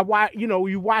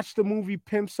you watch the movie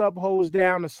Pimps Up, Hoes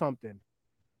Down or something.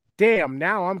 Damn,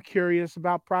 now I'm curious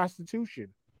about prostitution.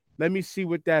 Let me see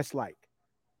what that's like.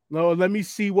 No, let me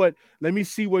see what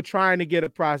trying to get a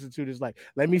prostitute is like.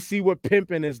 Let me see what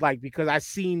pimping is like, because I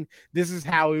seen this is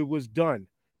how it was done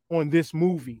on this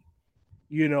movie.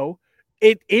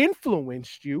 It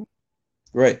influenced you.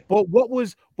 Right. But what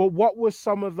was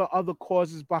some of the other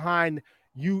causes behind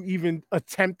you even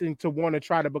attempting to want to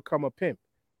try to become a pimp?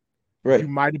 Right. You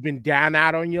might have been down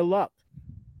out on your luck,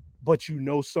 but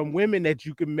some women that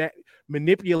you can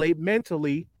manipulate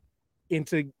mentally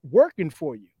into working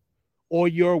for you, or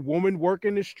you're a woman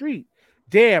working the street.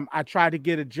 Damn, I tried to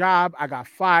get a job, I got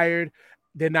fired.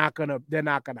 They're not gonna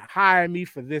hire me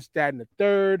for this, that, and the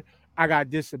third. I got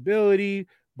disability,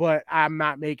 but I'm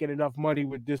not making enough money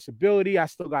with disability. I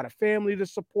still got a family to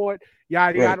support.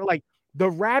 Yada yada. Like, the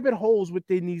rabbit holes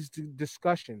within these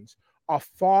discussions are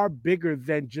far bigger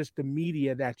than just the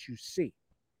media that you see.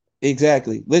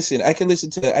 Exactly. Listen, I can listen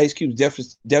to Ice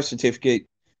Cube's death certificate.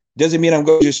 Doesn't mean I'm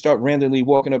going to just start randomly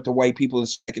walking up to white people and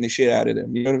smacking the shit out of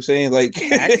them. You know what I'm saying? Like,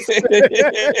 Facts.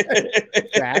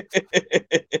 Facts.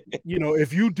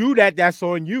 If you do that, that's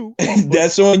on you.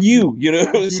 That's on you. You know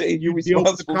what I'm saying? You're responsible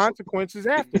deal with the consequences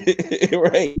after.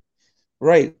 Right.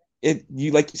 Right.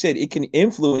 Like you said, it can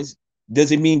influence.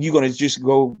 Doesn't mean you're going to just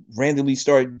go randomly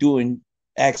start doing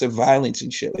acts of violence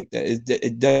and shit like that.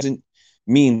 It doesn't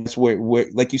mean that's where,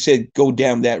 like you said, go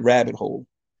down that rabbit hole.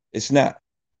 It's not.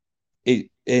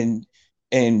 And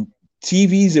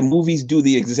TVs and movies do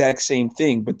the exact same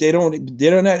thing, but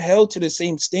they're not held to the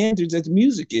same standards as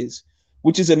music is,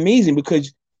 which is amazing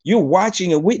because you're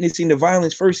watching and witnessing the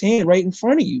violence firsthand right in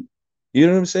front of you. You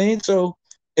know what I'm saying? So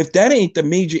if that ain't the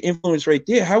major influence right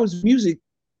there, how is music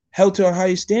held to a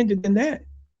higher standard than that?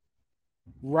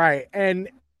 Right. And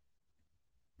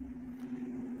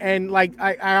like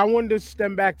I wanted to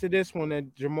stem back to this one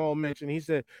that Jamal mentioned. He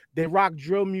said they rock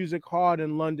drill music hard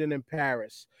in London and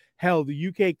Paris. Hell, the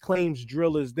UK claims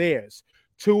drill is theirs.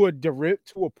 To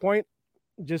a point,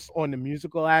 just on the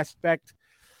musical aspect,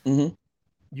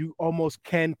 you almost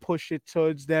can push it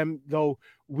towards them. Though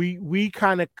we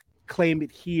kind of claim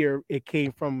it here. It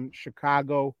came from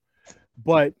Chicago,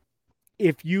 but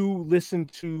if you listen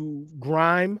to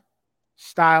grime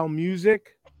style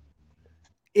music,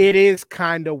 it is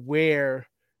kind of where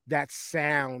that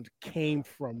sound came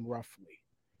from, roughly.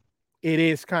 It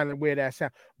is kind of where that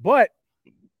sound, but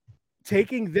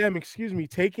taking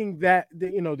that,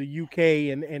 the UK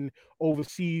and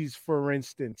overseas, for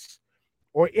instance,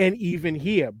 and even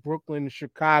here, Brooklyn,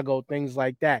 Chicago, things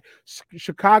like that.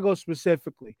 Chicago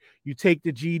specifically, you take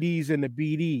the GDs and the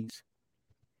BDs.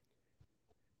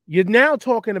 You're now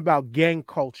talking about gang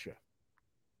culture.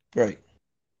 Right.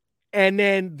 And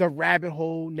then the rabbit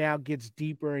hole now gets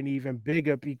deeper and even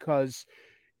bigger because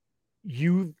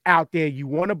you out there, you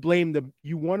want to blame the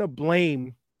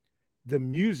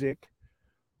music,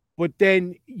 but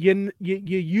then you're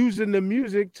using the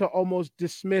music to almost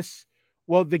dismiss,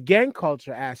 well, the gang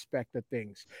culture aspect of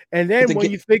things. And then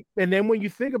when you think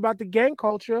about the gang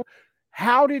culture,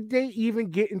 how did they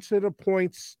even get into the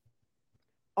points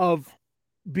of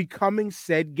becoming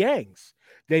said gangs?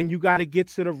 Then you got to get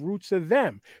to the roots of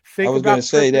them. I was going to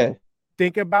say that.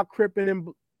 Think about Crips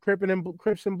and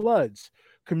Bloods,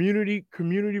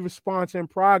 community response and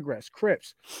progress,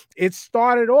 Crips. It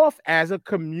started off as a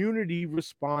community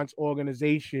response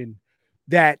organization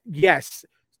that, yes,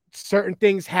 certain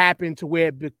things happened to where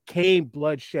it became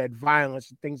bloodshed,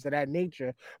 violence, and things of that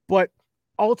nature. But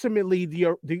ultimately,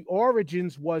 the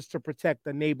origins was to protect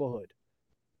the neighborhood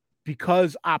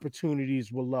because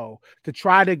opportunities were low, to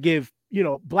try to give,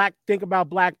 think about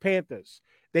Black Panthers.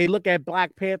 They look at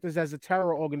Black Panthers as a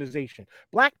terror organization.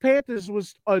 Black Panthers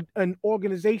was an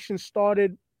organization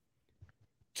started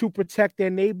to protect their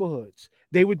neighborhoods.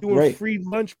 They were doing free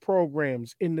lunch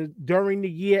programs during the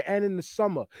year and in the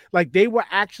summer. Like, they were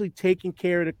actually taking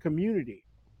care of the community.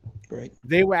 Right.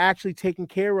 They were actually taking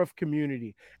care of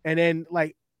community. And then,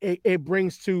 like, it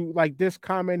brings to, like, this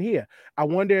comment here. I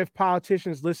wonder if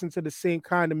politicians listen to the same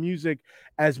kind of music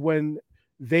as when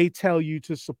they tell you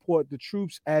to support the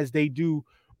troops as they do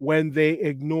when they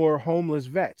ignore homeless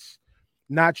vets.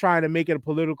 Not trying to make it a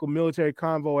political military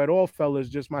convo at all, fellas,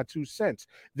 just my 2 cents.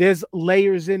 There's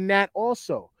layers in that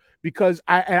also, because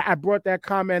I brought that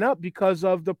comment up because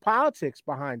of the politics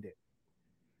behind it.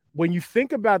 When you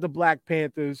think about the Black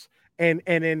Panthers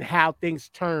and how things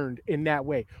turned in that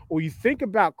way, or you think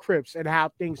about Crips and how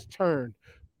things turned,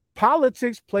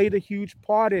 politics played a huge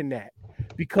part in that,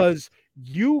 because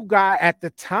you got, at the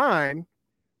time,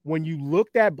 when you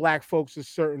looked at Black folks a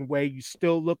certain way, you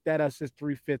still looked at us as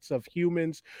 3/5 of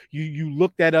humans. You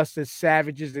looked at us as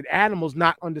savages and animals,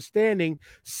 not understanding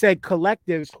said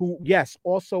collectives who, yes,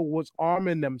 also was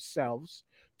arming themselves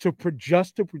to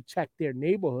just to protect their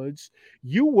neighborhoods.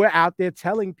 You were out there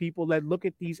telling people that, look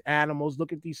at these animals,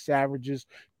 look at these savages,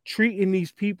 treating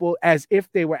these people as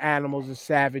if they were animals and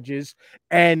savages.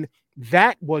 And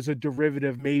that was a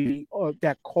derivative, maybe,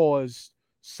 that caused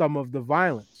some of the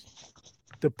violence.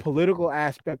 The political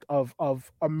aspect of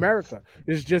America.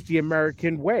 This is just the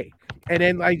American way. And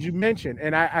then, like you mentioned,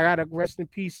 and I got to rest in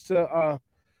peace to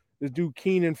the dude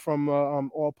Keenan from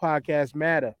All Podcasts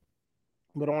Matter.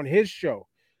 But on his show,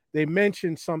 they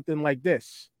mentioned something like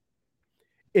this.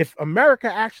 If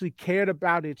America actually cared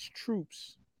about its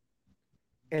troops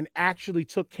and actually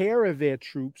took care of their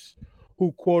troops,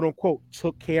 who, quote unquote,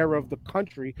 took care of the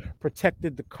country,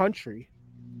 protected the country,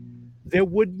 there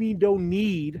would be no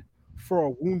need for a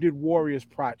Wounded Warriors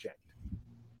Project.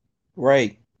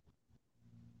 Right.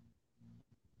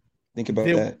 Think about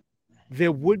that.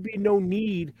 There would be no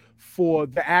need for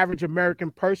the average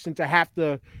American person to have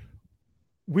to,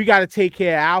 we got to take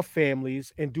care of our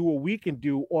families and do what we can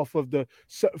do off of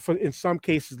in some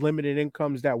cases, limited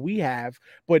incomes that we have.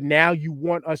 But now you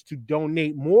want us to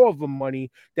donate more of the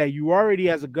money that you already,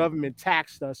 as a government,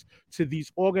 taxed us to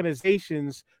these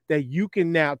organizations that you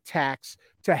can now tax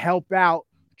to help out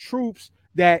troops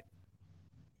that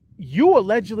you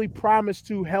allegedly promised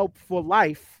to help for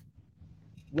life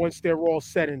once they're all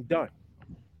said and done.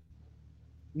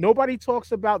 Nobody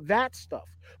talks about that stuff,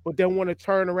 but then want to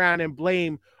turn around and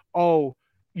blame, what's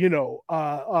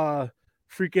I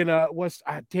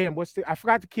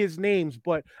forgot the kids' names,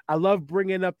 but I love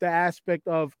bringing up the aspect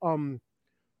of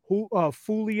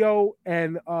Fulio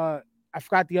and I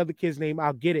forgot the other kid's name.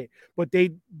 I'll get it. But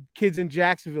they kids in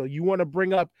Jacksonville. You want to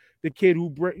bring up the kid who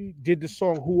did the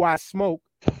song "Who I Smoke"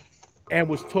 and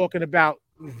was talking about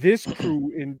this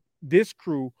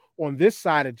crew on this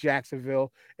side of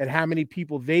Jacksonville and how many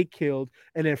people they killed.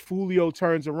 And then Fulio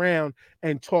turns around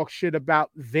and talks shit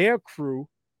about their crew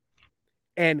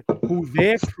and who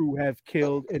their crew have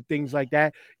killed and things like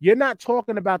that. You're not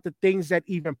talking about the things that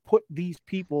even put these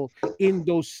people in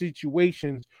those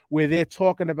situations where they're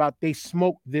talking about they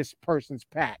smoke this person's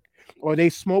pack or they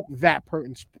smoke that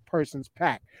person's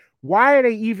pack. Why are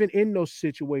they even in those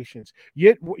situations?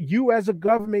 Yet you as a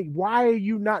government, why are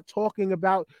you not talking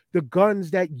about the guns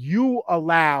that you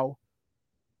allow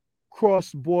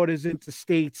cross borders into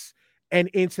states and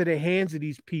into the hands of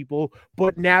these people?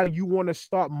 But now you want to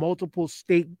start multiple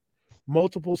state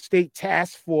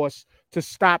task force to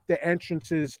stop the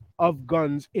entrances of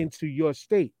guns into your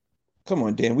state. Come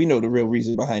on, Dan. We know the real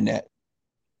reason behind that.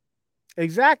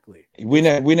 Exactly. We're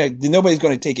not. Nobody's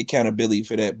going to take accountability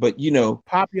for that. But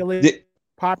population.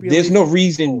 There's no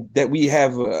reason that we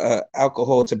have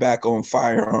alcohol, tobacco, and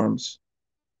firearms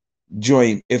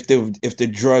joint if the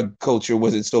drug culture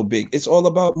wasn't so big. It's all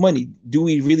about money. Do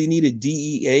we really need a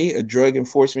DEA, a drug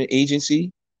enforcement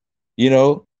agency?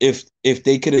 If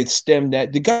they could stem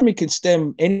that, the government can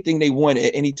stem anything they want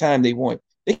at any time they want.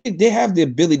 They have the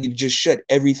ability to just shut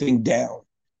everything down.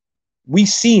 We've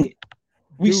seen it.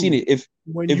 We've seen it. If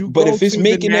it's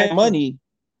making that money,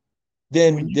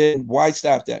 then why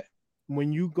stop that?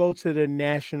 When you go to the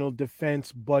national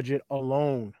defense budget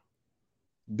alone,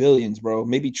 billions, bro,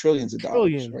 maybe trillions of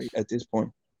dollars, right? At this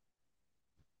point,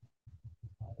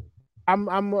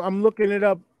 I'm looking it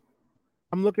up.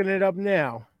 I'm looking it up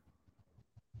now.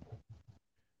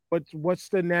 What's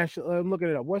the national? I'm looking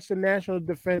it up. What's the national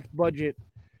defense budget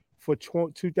for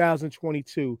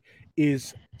 2022?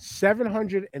 Is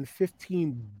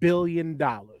 $715 billion.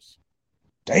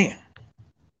 Damn.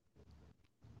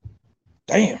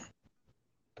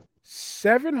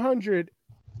 $715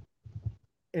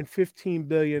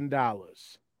 billion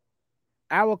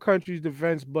our country's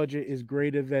defense budget is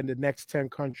greater than the next 10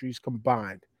 countries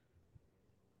combined.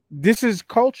 This is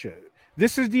culture.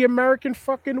 This is the American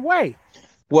fucking way.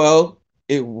 Well,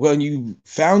 when you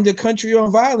found a country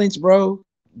on violence, bro,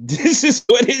 this is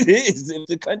what it is. If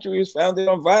the country is founded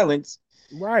on violence,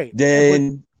 right,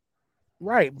 then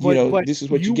but this is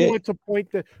what you get. You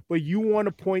want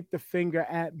to point the finger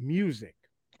at music.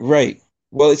 Right.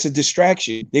 Well, it's a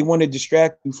distraction. They want to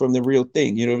distract you from the real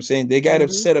thing. You know what I'm saying? They got to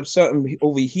set up something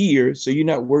over here so you're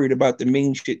not worried about the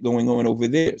main shit going on over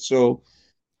there. So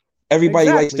everybody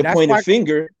likes to point a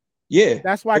finger. Yeah.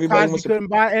 That's why Cosby couldn't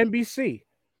buy NBC.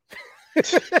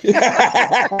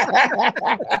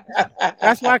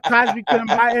 That's why Cosby couldn't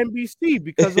buy NBC,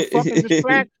 because of fucking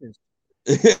distractions.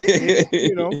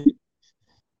 You know.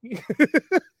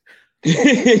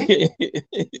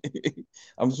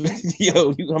 I'm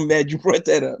mad you brought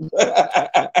that up.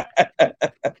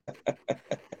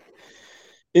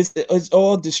 It's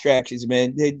all distractions,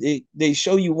 man. They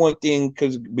show you one thing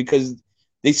because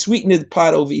they sweeten the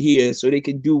pot over here so they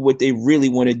can do what they really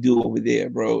want to do over there,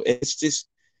 bro. It's just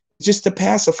to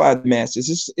pacify the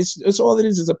masses. It's all it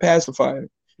is a pacifier.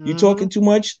 You talking too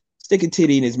much, stick a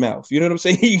titty in his mouth. You know what I'm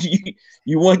saying?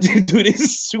 you want to do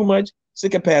this too much,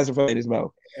 stick a pacifier in his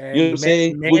mouth. And you know what I'm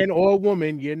saying? Man or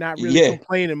woman, you're not really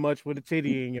complaining much with a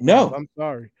titty in your mouth. I'm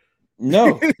sorry.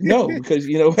 No, because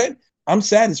you know what? I'm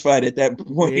satisfied at that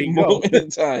point in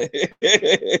time.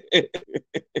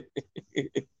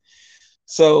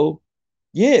 So,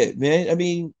 yeah, man. I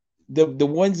mean, the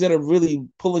ones that are really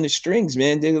pulling the strings,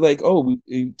 man, they're like, oh,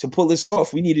 to pull this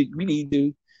off, we need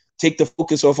to take the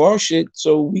focus off our shit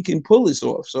so we can pull this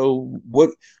off. So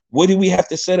what do we have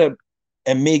to set up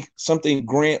and make something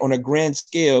grand on a grand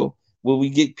scale where we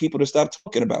get people to stop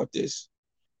talking about this?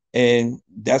 And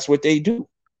that's what they do.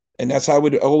 And that's how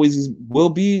it always will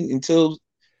be until,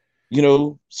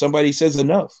 somebody says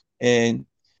enough. And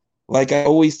like I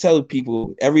always tell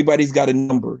people, everybody's got a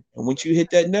number. And once you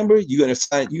hit that number, you're going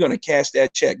to cash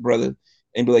that check, brother,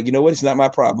 and be like, you know what? It's not my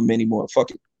problem anymore.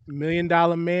 Fuck it. $1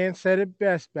 Million Man said it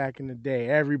best back in the day.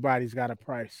 Everybody's got a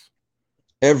price.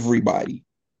 Everybody.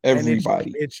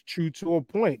 It's true to a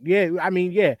point. Yeah, I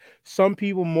mean, yeah, some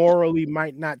people morally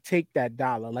might not take that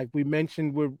dollar. Like we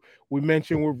mentioned with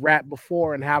rap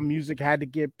before, and how music had to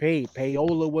get paid.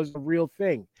 Payola was a real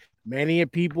thing. Many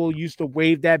people used to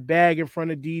wave that bag in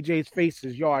front of DJs'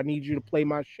 faces. Yo, I need you to play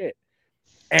my shit.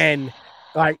 And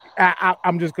like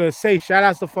I'm just gonna say, shout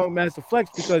outs to Funkmaster Flex,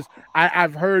 because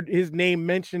I've heard his name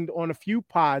mentioned on a few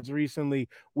pods recently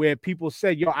where people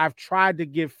said, yo, I've tried to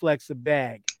give Flex a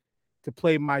bag to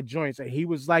play my joints, and he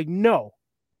was like, no,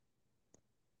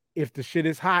 if the shit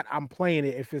is hot, I'm playing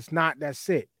it. If it's not, that's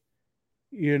it.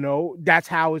 That's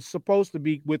how it's supposed to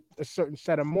be with a certain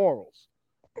set of morals.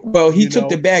 Well, he took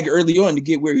the bag early on to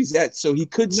get where he's at, so he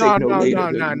could say no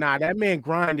later. No. That man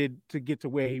grinded to get to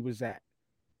where he was at.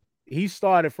 He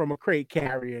started from a crate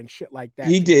carrier and shit like that.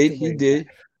 He did.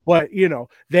 But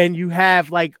then you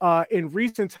have like in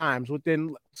recent times,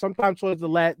 sometimes towards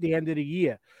the end of the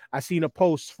year, I seen a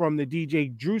post from the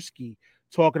DJ Drewski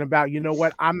talking about, you know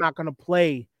what, I'm not gonna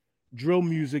play drill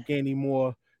music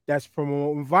anymore that's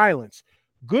promoting violence.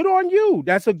 Good on you.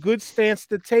 That's a good stance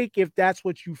to take if that's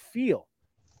what you feel.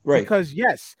 Right. Because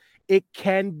yes, it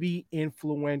can be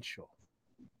influential.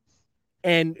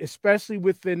 And especially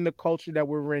within the culture that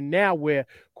we're in now, where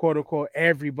quote unquote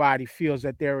everybody feels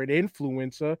that they're an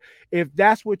influencer, if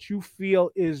that's what you feel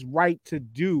is right to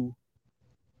do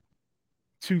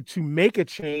to make a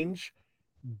change,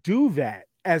 do that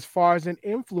as far as an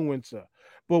influencer.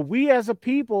 But we as a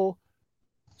people,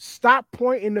 stop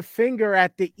pointing the finger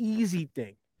at the easy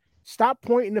thing. Stop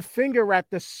pointing the finger at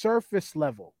the surface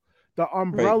level. The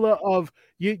umbrella of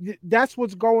you, that's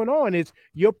what's going on. Is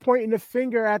you're pointing the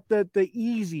finger at the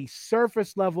easy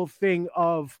surface level thing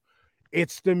of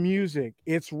it's the music,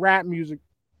 it's rap music.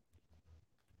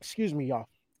 Excuse me, y'all.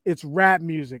 It's rap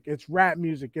music. It's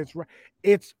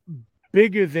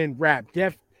bigger than rap.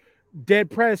 Dead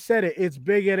Prez said it. It's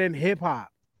bigger than hip hop.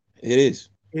 It is.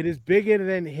 It is bigger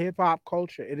than hip hop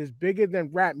culture. It is bigger than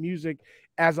rap music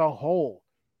as a whole.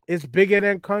 It's bigger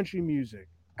than country music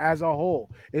as a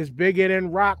whole. It's bigger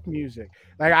than rock music.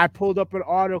 Like I pulled up an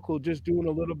article just doing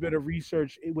a little bit of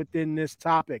research within this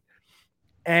topic.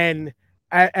 And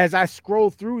as I scroll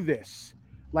through this,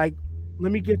 like,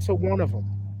 let me get to one of them.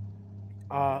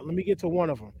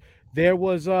 There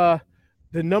was the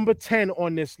number 10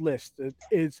 on this list.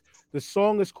 The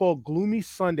song is called Gloomy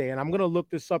Sunday, and I'm going to look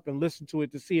this up and listen to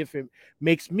it to see if it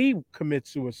makes me commit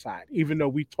suicide, even though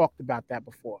we talked about that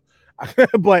before.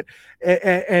 But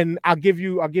and I'll give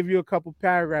you a couple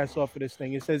paragraphs off of this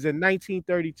thing. It says in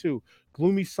 1932,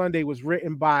 Gloomy Sunday was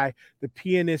written by the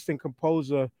pianist and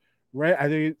composer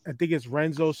I think it's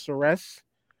Renzo Ceres.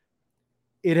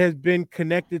 It has been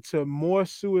connected to more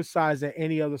suicides than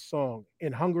any other song.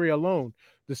 In Hungary alone,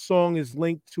 the song is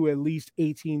linked to at least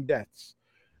 18 deaths.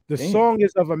 The Damn. song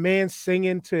is of a man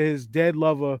singing to his dead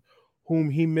lover whom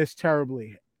he missed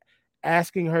terribly,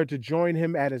 asking her to join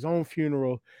him at his own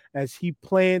funeral as he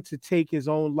planned to take his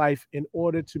own life in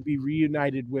order to be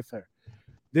reunited with her.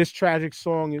 This tragic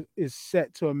song is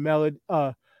set to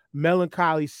a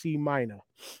melancholy C minor.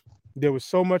 There was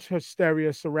so much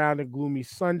hysteria surrounding Gloomy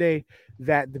Sunday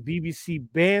that the BBC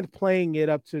banned playing it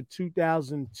up to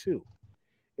 2002.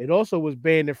 It also was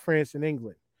banned in France and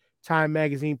England. Time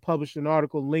magazine published an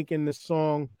article linking the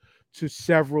song to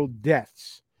several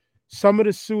deaths. Some of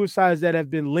the suicides that have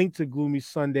been linked to Gloomy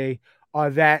Sunday are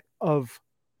that of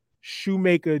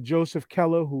shoemaker Joseph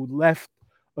Keller, who left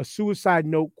a suicide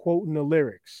note quoting the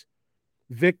lyrics.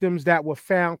 Victims that were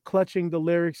found clutching the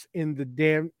lyrics in the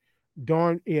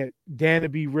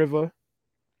Danube River.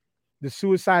 The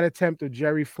suicide attempt of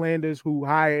Jerry Flanders, who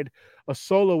hired a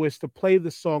soloist to play the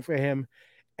song for him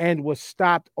and was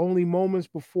stopped only moments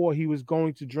before he was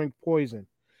going to drink poison.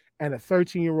 And a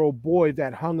 13-year-old boy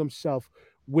that hung himself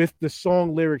with the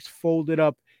song lyrics folded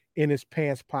up in his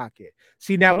pants pocket.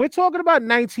 See, now we're talking about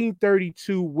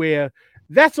 1932, where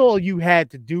that's all you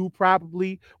had to do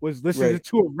probably was listen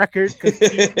to a record and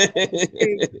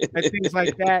things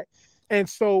like that. And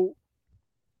so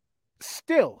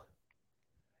still,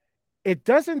 it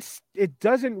doesn't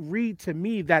read to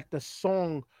me that the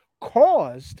song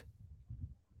caused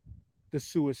the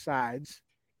suicides.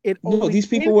 These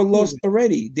people were lost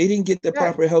already. They didn't get the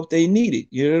proper help they needed.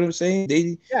 You know what I'm saying?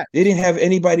 They didn't have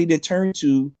anybody to turn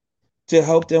to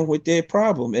help them with their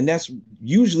problem. And that's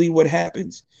usually what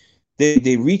happens.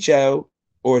 They reach out,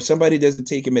 or somebody doesn't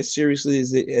take them as seriously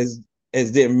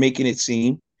as they're making it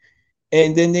seem.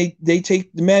 And then they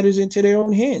take the matters into their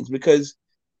own hands, because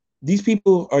these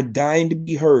people are dying to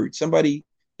be heard.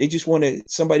 They just want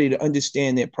somebody to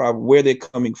understand their problem, where they're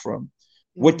coming from,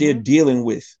 what they're dealing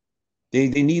with. They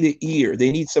need an ear.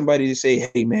 They need somebody to say,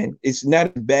 hey, man, it's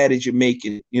not as bad as you're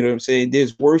making it. You know what I'm saying?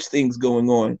 There's worse things going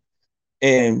on.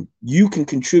 And you can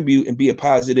contribute and be a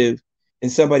positive in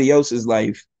somebody else's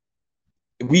life.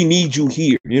 We need you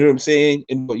here. You know what I'm saying?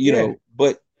 And,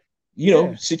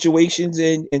 situations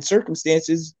and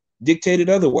circumstances dictated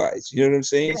otherwise. You know what I'm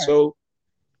saying? Yeah. So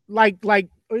like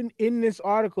in this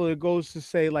article, it goes to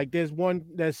say, like, there's one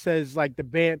that says, like, the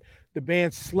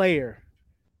band Slayer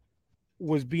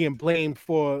was being blamed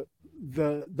for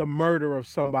the murder of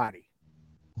somebody,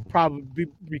 probably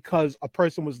because a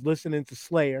person was listening to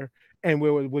Slayer and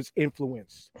where it was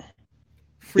influenced.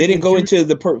 They didn't go into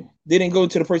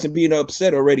the person being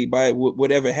upset already by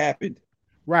whatever happened.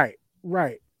 Right.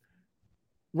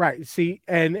 See,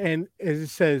 and as it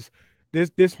says,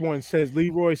 this one says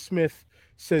Leroy Smith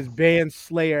says band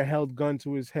Slayer held gun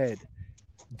to his head.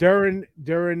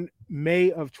 During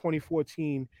May of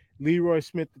 2014, Leroy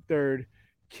Smith III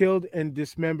killed and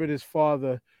dismembered his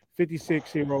father,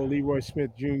 56-year-old Leroy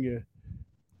Smith Jr.,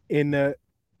 in the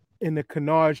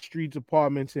Kennard Street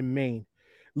apartments in Maine.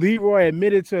 Leroy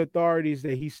admitted to authorities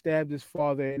that he stabbed his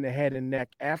father in the head and neck.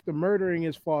 After murdering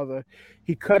his father,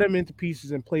 he cut him into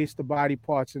pieces and placed the body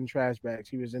parts in trash bags.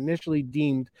 He was initially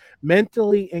deemed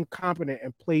mentally incompetent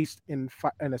and placed in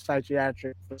a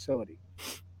psychiatric facility.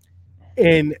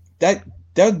 And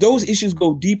those issues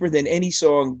go deeper than any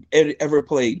song ever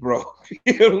played, bro.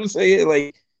 You know what I'm saying?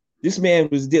 Like, this man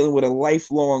was dealing with a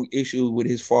lifelong issue with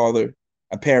his father,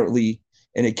 apparently,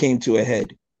 and it came to a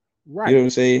head. Right. You know what I'm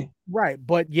saying? Right.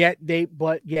 But yet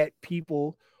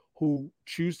people who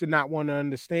choose to not want to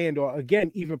understand, or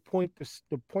again, even point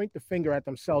the finger at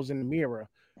themselves in the mirror,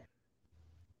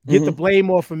 get the blame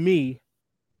off of me,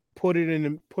 put it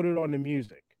on the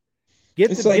music.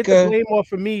 Get the blame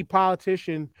off of me,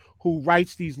 politician who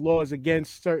writes these laws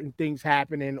against certain things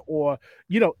happening, or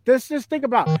let's just think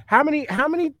about how many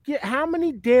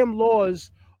damn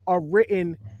laws are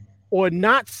written or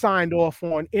not signed off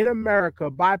on in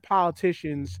America by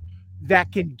politicians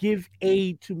that can give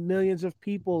aid to millions of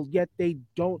people, yet they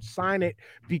don't sign it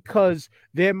because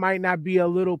there might not be a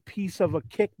little piece of a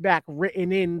kickback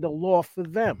written in the law for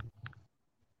them.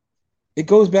 It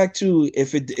goes back to,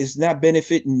 if it is not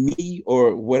benefiting me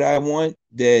or what I want,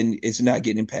 then it's not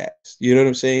getting passed. You know what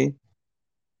I'm saying?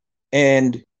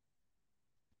 And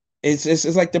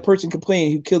it's like the person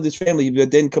complaining who killed his family, but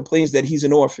then complains that he's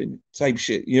an orphan type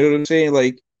shit. You know what I'm saying?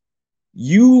 Like,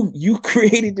 you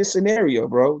created this scenario,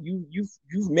 bro.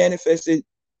 You've manifested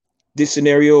this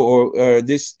scenario or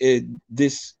this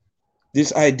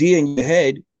idea in your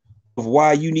head of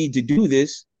why you need to do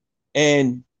this,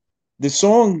 and the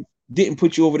song didn't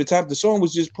put you over the top. The song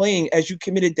was just playing as you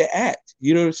committed the act.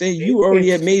 You know what I'm saying? You already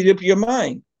had made up your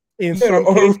mind. In some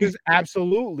cases,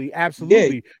 absolutely. Yeah.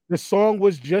 The song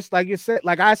was just like you said,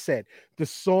 like I said, the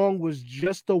song was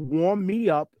just to warm me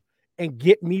up and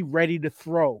get me ready to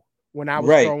throw when I was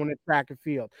throwing the track and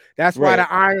field. That's why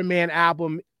the Iron Man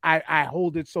album, I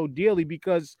hold it so dearly,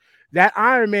 because that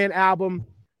Iron Man album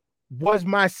was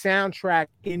my soundtrack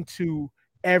into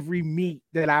every meet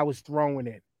that I was throwing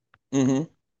in. Mm-hmm.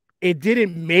 It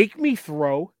didn't make me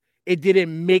throw. It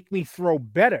didn't make me throw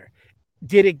better.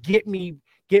 Did it get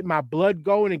my blood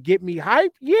going and get me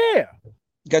hype? Yeah.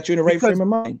 Got you in the right frame of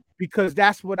mind. Because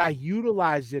that's what I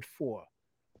utilized it for.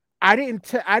 I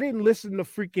didn't listen to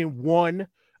freaking One.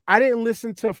 I didn't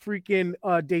listen to freaking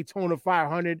Daytona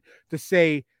 500 to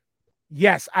say,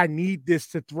 yes, I need this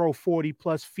to throw 40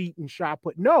 plus feet and shot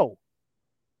put. No.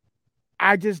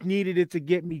 I just needed it to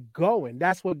get me going.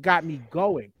 That's what got me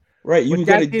going. Right. You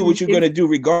got to do what you're going to do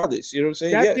regardless. You know what I'm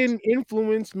saying? That didn't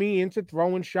influence me into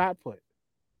throwing shot put.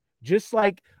 Just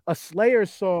like a Slayer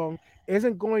song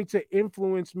isn't going to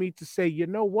influence me to say, you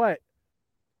know what?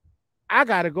 I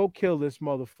got to go kill this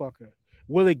motherfucker.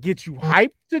 Will it get you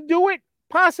hyped to do it?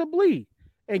 Possibly.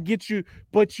 And get you,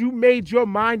 but you made your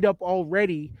mind up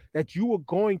already that you were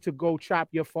going to go chop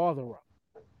your father up.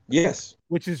 Yes.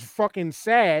 Which is fucking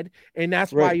sad. And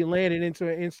that's why you landed into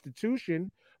an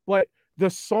institution. But the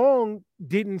song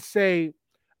didn't say,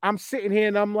 I'm sitting here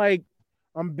and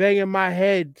I'm banging my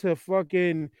head to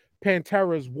fucking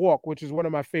Pantera's Walk, which is one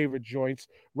of my favorite joints.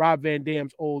 Rob Van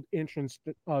Dam's old entrance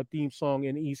theme song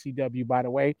in ECW, by the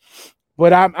way.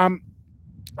 But I'm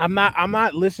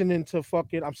not listening to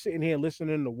fucking. I'm sitting here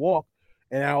listening to Walk,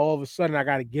 and now all of a sudden I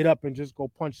got to get up and just go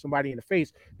punch somebody in the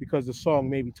face because the song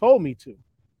maybe told me to.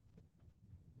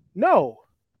 No.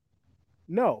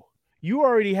 You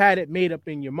already had it made up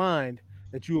in your mind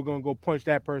that you were going to go punch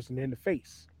that person in the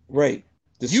face. Right.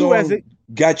 The song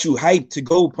got you hyped to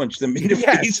go punch them in the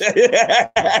face.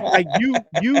 Like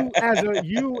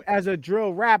you as a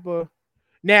drill rapper.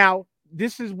 Now,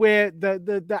 this is where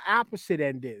the opposite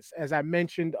end is. As I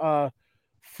mentioned,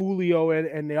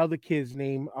 Fulio and the other kid's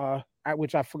name,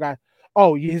 which I forgot.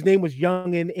 Oh, his name was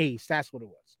Young and Ace. That's what it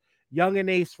was. Young and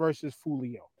Ace versus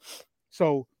Fulio.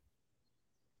 So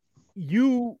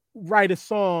you write a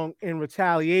song in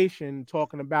retaliation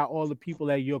talking about all the people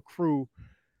that your crew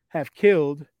have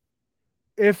killed.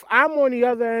 If I'm on the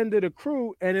other end of the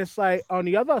crew and it's like on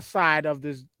the other side of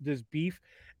this beef,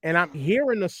 and I'm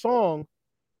hearing a song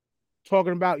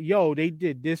talking about, yo, they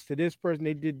did this to this person,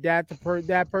 they did that to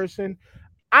that person,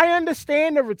 I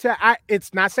understand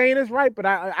it's not saying it's right, but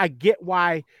I get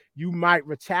why you might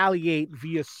retaliate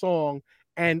via song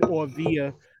and or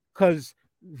via, because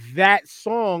that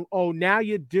song, oh, now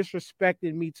you're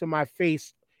disrespecting me to my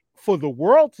face for the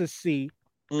world to see.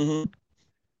 Mm-hmm.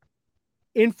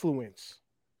 Influence.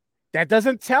 That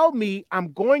doesn't tell me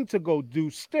I'm going to go do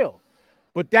still,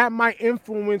 but that might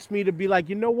influence me to be like,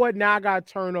 you know what? Now I got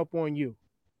to turn up on you.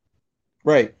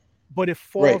 Right. But it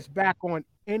falls back on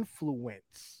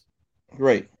influence.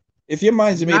 Right. If your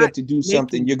mind's made up to do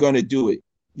something, you're going to do it.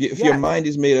 If your mind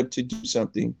is made up to do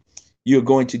something, you're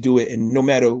going to do it. And no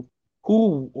matter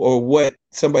who or what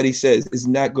somebody says is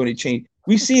not going to change.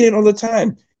 We've seen it all the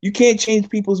time. You can't change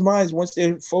people's minds once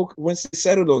they're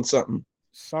settled on something.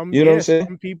 You know what I'm saying?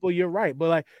 Some people, you're right. But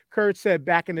like Kurt said,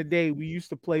 back in the day, we used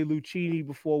to play Lucchini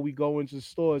before we go into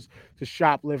stores to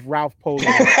shoplift Ralph Polo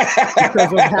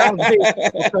because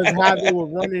how they were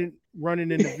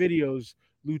running in the videos.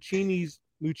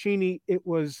 Lucchini, it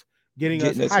was getting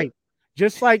us hyped.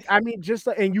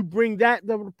 And you bring that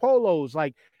the polos,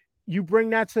 like you bring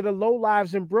that to the low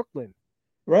lives in Brooklyn.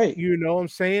 Right. You know what I'm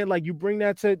saying? Like you bring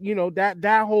that to,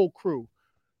 that whole crew.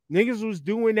 Niggas was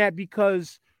doing that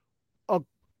because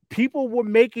people were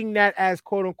making that as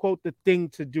quote unquote the thing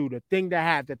to do, the thing to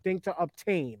have, the thing to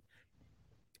obtain.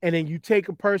 And then you take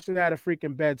a person at a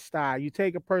freaking Bed-Stuy, you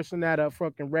take a person at a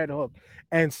fucking Red Hook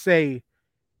and say,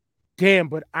 damn,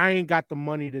 but I ain't got the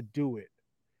money to do it.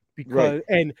 Because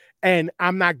and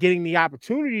I'm not getting the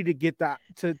opportunity to get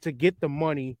the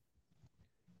money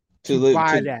to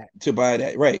buy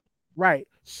that. Right.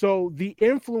 So the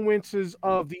influences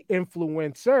of the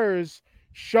influencers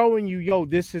showing you, yo,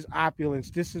 this is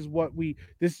opulence. This is what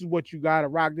you gotta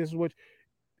rock. This is what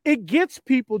it gets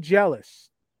people jealous.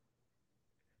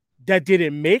 That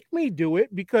didn't make me do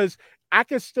it, because I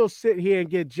can still sit here and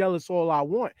get jealous all I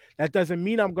want. That doesn't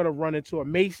mean I'm gonna run into a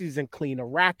Macy's and clean a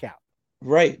rack out.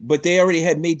 Right, but they already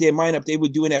had made their mind up. They were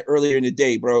doing that earlier in the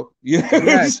day, bro. You know what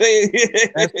I'm saying?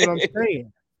 That's what I'm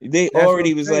saying. They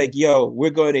already was like, "Yo, we're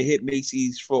going to hit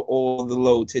Macy's for all the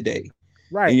low today."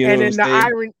 Right, you know and what then I'm the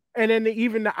saying? irony, and then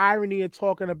even the irony of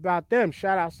talking about them.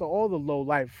 Shout outs to all the low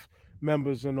life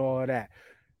members and all of that.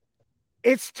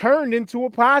 It's turned into a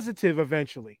positive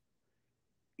eventually.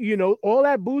 You know, all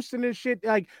that boosting and shit,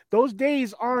 like those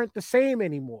days aren't the same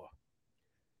anymore.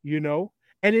 You know,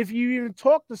 and if you even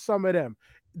talk to some of them,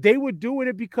 they were doing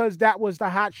it because that was the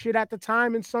hot shit at the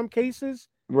time in some cases,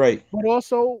 Right. but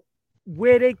also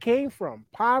where they came from,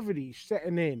 poverty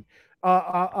setting in,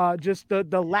 just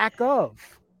the lack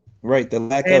of, Right, the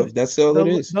lack and of. That's all it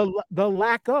is. the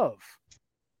lack of.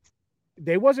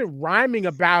 They wasn't rhyming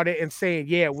about it and saying,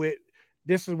 "Yeah, we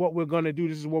this is what we're gonna do.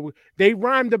 This is what we." They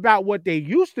rhymed about what they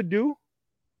used to do,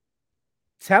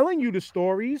 telling you the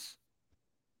stories.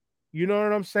 You know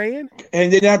what I'm saying?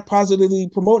 And they're not positively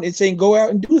promoting it, saying go out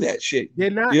and do that shit. They're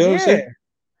not. You know what I'm Yeah, saying?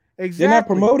 They're not exactly.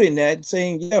 promoting that,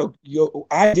 saying, yo,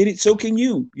 I did it, so can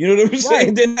you. You know what I'm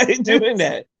saying? They're not doing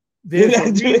that. There's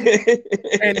a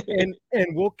reason,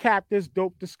 and we'll cap this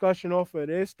dope discussion off of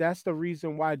this. That's the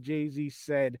reason why Jay-Z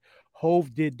said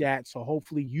Hove did that. So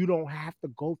hopefully you don't have to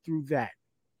go through that.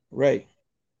 Right.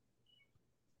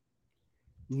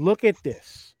 Look at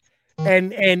this.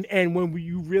 And when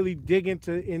you really dig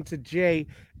into Jay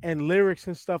and lyrics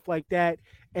and stuff like that,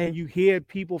 and you hear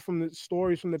people from the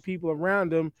stories from the people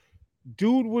around him,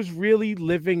 dude was really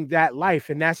living that life.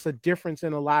 And that's the difference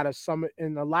in a lot of some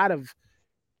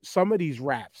of these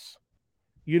raps.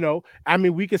 You know, I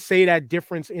mean, we could say that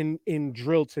difference in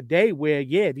drill today, where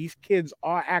yeah, these kids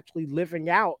are actually living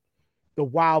out the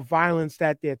wild violence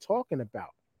that they're talking about.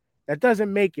 That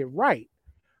doesn't make it right,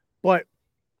 but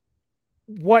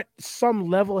what some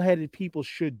level-headed people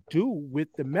should do with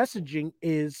the messaging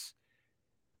is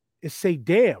say,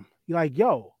 damn, you're like,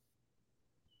 yo,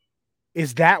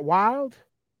 is that wild?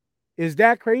 Is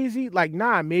that crazy? Like,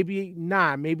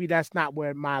 maybe that's not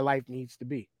where my life needs to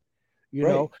be. You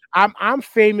know, I'm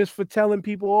famous for telling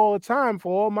people all the time,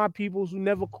 for all my people who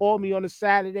never call me on a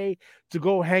Saturday to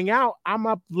go hang out, I'm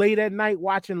up late at night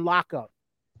watching Lockup.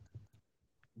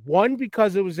 One,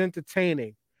 because it was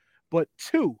entertaining, but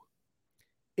two,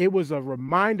 it was a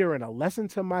reminder and a lesson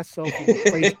to myself in a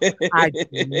place I do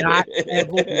not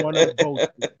ever want to go to.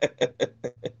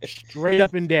 Straight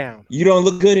up and down. You don't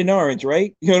look good in orange,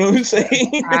 right? You know what I'm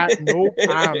saying? Nope,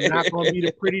 I'm not going to be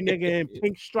the pretty nigga in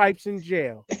pink stripes in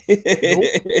jail.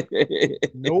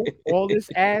 Nope. All this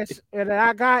ass that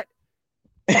I got.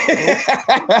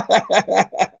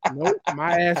 Nope.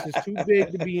 My ass is too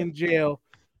big to be in jail.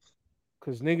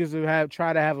 Because niggas will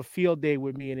try to have a field day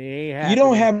with me and it ain't happening. You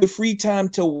don't have the free time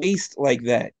to waste like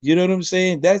that. You know what I'm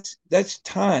saying? That's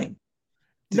time.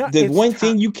 No, the one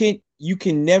thing you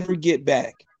can never get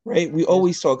back, right? We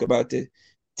always talk about this.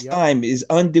 Time is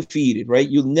undefeated, right?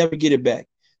 You'll never get it back.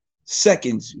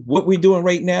 Seconds. What we're doing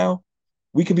right now,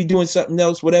 we could be doing something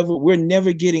else, whatever. We're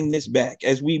never getting this back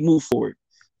as we move forward.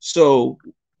 So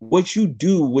what you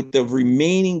do with the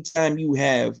remaining time you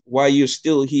have while you're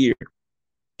still here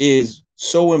is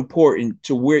so important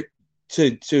to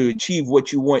achieve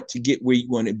what you want, to get where you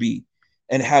want to be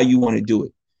and how you want to do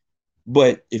it.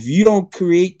 But if you don't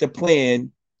create the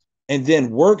plan and then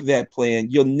work that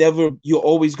plan, you're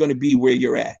always going to be where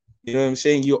you're at. You know what I'm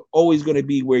saying? You're always going to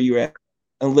be where you're at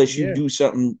unless you do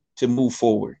something to move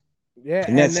forward. Yeah.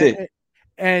 And that's it.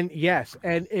 And yes,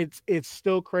 and it's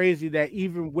still crazy that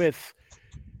even with,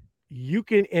 you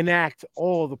can enact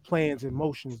all the plans and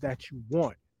motions that you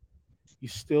want, you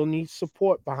still need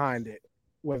support behind it,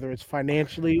 whether it's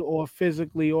financially or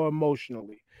physically or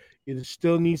emotionally. You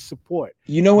still need support.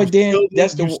 You know what, Dan?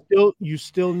 You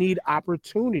still need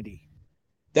opportunity.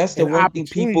 That's the one thing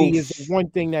people is the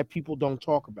one thing that people don't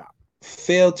talk about.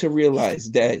 Fail to realize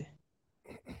that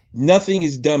nothing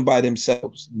is done by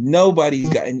themselves. Nobody's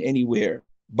gotten anywhere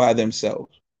by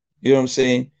themselves. You know what I'm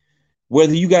saying?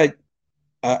 Whether you got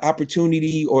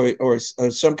opportunity or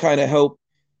some kind of help,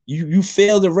 you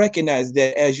fail to recognize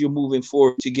that as you're moving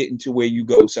forward to getting to where you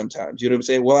go sometimes. You know what I'm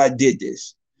saying? Well, I did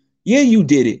this. Yeah, you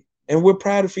did it. And we're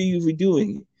proud of you for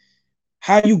doing it.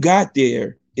 How you got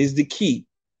there is the key.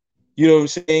 You know what I'm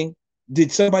saying?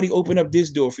 Did somebody open up this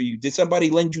door for you? Did somebody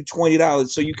lend you $20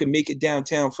 so you can make it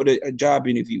downtown for a job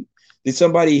interview? Did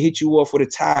somebody hit you off with a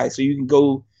tie so you can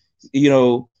go,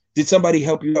 did somebody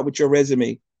help you out with your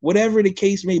resume? Whatever the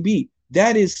case may be,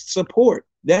 that is support.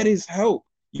 That is help.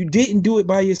 You didn't do it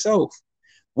by yourself.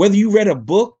 Whether you read a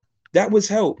book, that was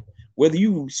help. Whether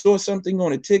you saw something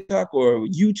on a TikTok or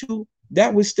YouTube,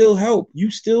 that was still help.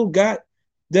 You still got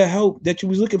the help that you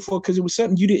was looking for because it was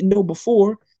something you didn't know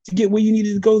before to get where you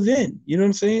needed to go then. You know what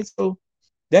I'm saying? So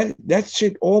that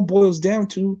shit all boils down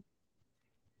to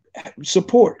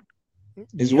support.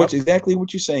 Is Yep. what's exactly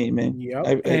what you're saying, man. Yep.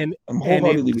 I'm And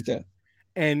wholeheartedly it's with that.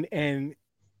 and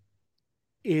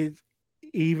it's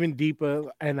even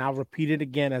deeper, and I'll repeat it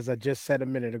again as I just said a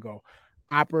minute ago.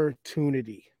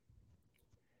 Opportunity.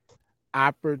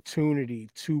 Opportunity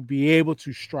to be able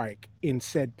to strike in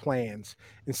said plans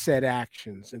and said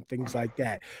actions and things like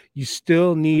that. You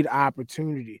still need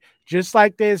opportunity. Just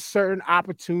like there's certain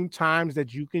opportune times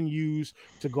that you can use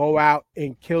to go out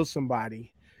and kill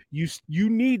somebody. You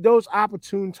need those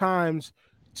opportune times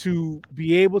to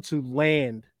be able to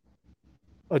land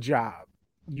a job.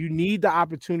 You need the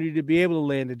opportunity to be able to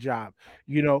land a job.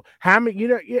 You know, how many,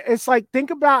 it's like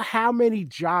think about how many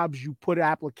jobs you put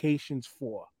applications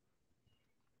for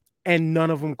and none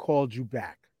of them called you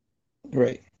back.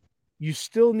 Right. You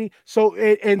still need so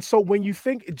when you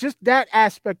think just that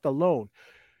aspect alone,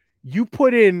 you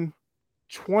put in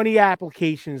 20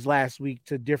 applications last week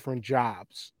to different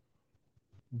jobs.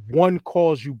 One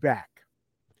calls you back.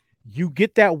 You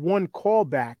get that one call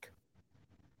back,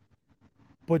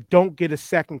 but don't get a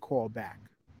second call back.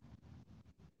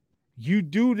 You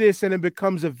do this and it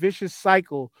becomes a vicious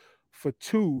cycle for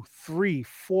 2, 3,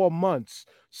 4 months.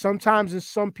 Sometimes in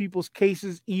some people's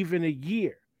cases, even a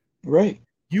year. Right.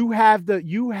 You have the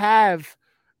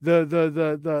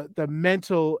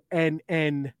mental and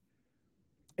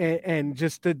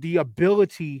just the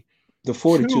ability The to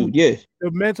fortitude, yeah.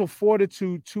 the mental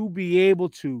fortitude to be able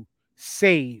to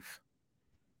save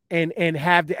and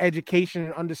have the education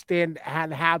and understand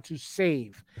how to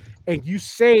save. And you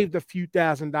saved a few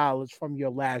 $1,000s from your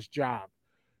last job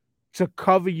to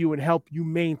cover you and help you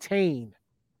maintain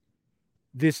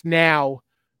this now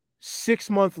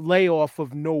 6-month layoff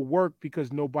of no work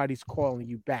because nobody's calling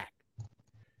you back.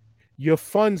 Your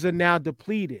funds are now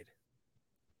depleted.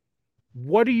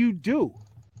 What do?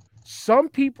 Some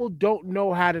people don't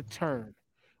know how to turn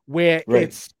where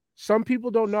Right. some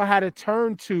people don't know how to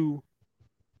turn to,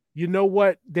 you know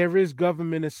what? There is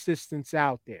government assistance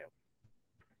out there.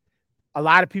 A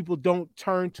lot of people don't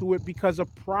turn to it because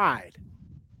of pride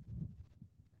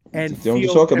and Don't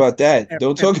feel talk about that.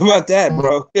 Don't talk about that,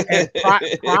 bro.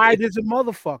 pride is a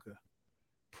motherfucker.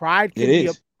 Pride It can be a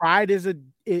is. pride is a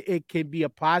it can be a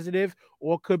positive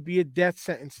or could be a death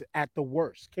sentence at the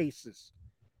worst cases.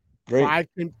 Right.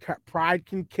 Pride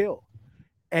can kill.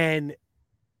 And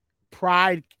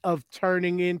pride of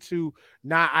turning into,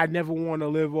 nah, I never want to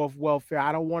live off welfare.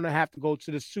 I don't want to have to go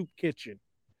to the soup kitchen.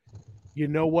 You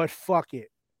know what? Fuck it.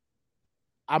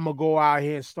 I'm gonna go out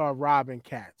here and start robbing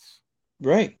cats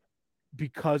Right.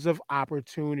 because of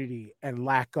opportunity and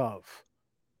lack of.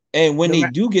 And when No they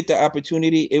matter do get the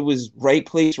opportunity, it was right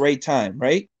place, right time,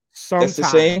 right? That's the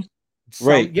sometimes, saying?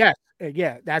 Right. yes,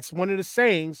 yeah, that's one of the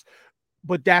sayings,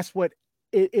 but that's what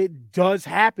it does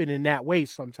happen in that way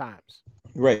sometimes.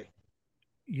 Right.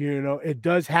 You know, it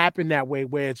does happen that way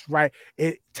where it's right,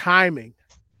 timing,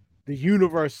 the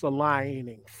universe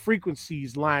aligning,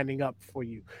 frequencies lining up for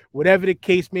you. Whatever the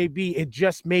case may be, it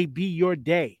just may be your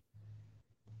day.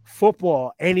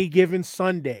 Football, any given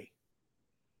Sunday,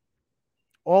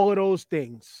 all of those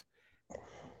things.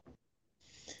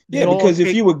 They Yeah, all because if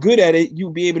take you were good at it,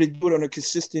 you'd be able to do it on a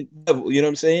consistent level. You know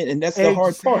what I'm saying? And that's the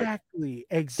hard part. exactly,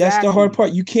 That's the hard exactly,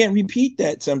 part. You can't repeat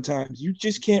that sometimes. You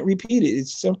just can't repeat it.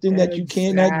 It's something that you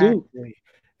cannot do. exactly,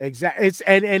 exactly. It's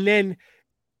and then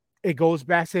it goes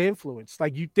back to influence.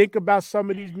 Like you think about some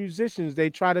of these musicians, they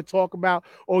try to talk about,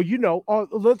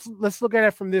 let's look at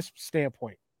it from this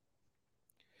standpoint.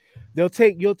 You'll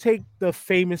take the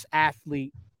famous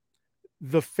athlete,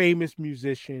 the famous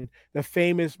musician, the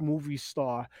famous movie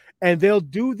star, and they'll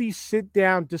do these sit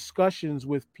down discussions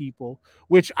with people,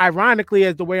 which ironically,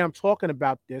 as the way I'm talking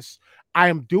about this, I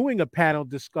am doing a panel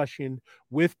discussion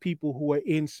with people who are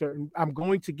I'm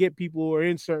going to get people who are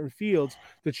in certain fields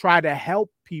to try to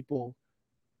help people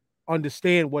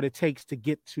understand what it takes to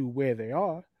get to where they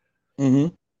are.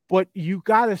 Mm-hmm. But you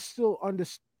got to still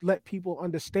let people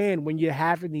understand when you're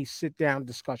having these sit down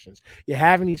discussions, you're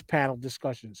having these panel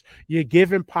discussions, you're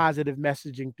giving positive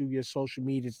messaging through your social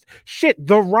medias. Shit,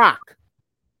 The Rock,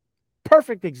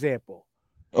 perfect example.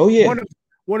 Oh yeah.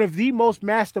 One of the most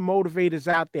master motivators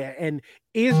out there, and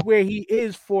is where he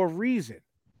is for a reason,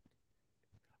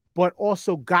 but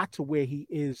also got to where he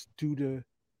is due to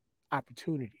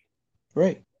opportunity.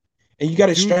 Right. And you got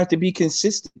to Dude, strive to be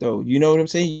consistent, though. You know what I'm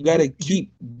saying? You got you, to you,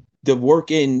 keep the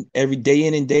work in every day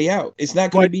in and day out. It's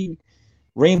not going to but be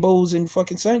rainbows and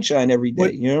fucking sunshine every day.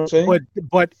 but You know what I'm saying?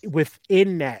 but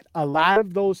within that, a lot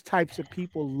of those types of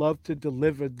people love to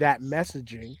deliver that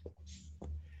messaging,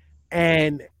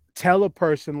 and tell a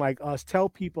person like us, tell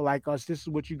people like us, this is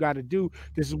what you got to do.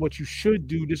 This is what you should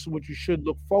do. This is what you should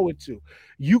look forward to.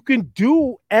 You can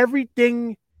do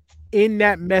everything in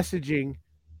that messaging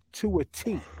to a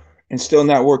T and still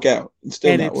not work out. And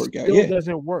still and not it work out. still Yeah.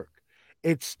 doesn't work.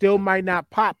 It still might not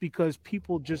pop because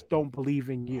people just don't believe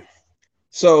in you.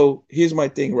 So here's my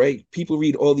thing, right? People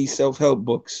read all these self-help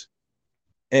books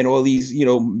and all these,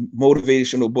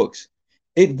 motivational books.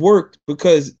 It worked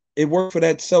because it worked for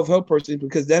that self-help person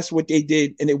because that's what they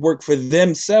did and it worked for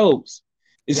themselves.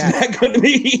 It's Yes. not going to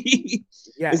be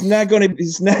Yes. it's not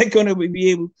going to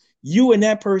be able, you and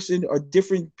that person are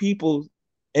different people,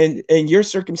 and your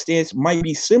circumstance might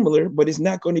be similar, but it's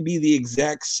not going to be the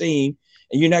exact same,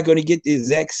 and you're not going to get the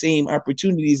exact same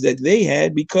opportunities that they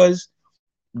had because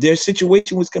their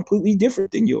situation was completely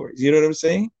different than yours. You know what I'm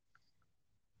saying?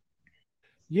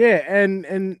 Yeah,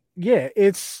 and yeah,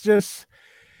 it's just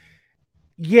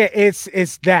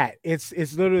it's that. It's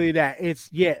literally that. It's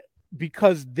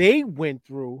because they went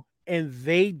through and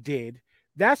they did.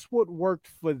 That's what worked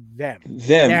for them. Now,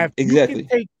 Them, if you can exactly.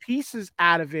 take pieces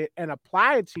out of it and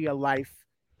apply it to your life,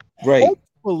 Right,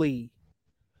 hopefully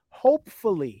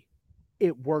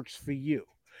it works for you.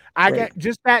 I right. get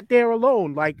just that there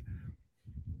alone, like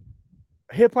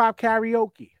hip hop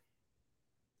karaoke.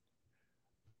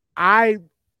 I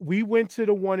we went to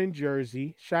the one in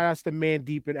Jersey. Shout outs to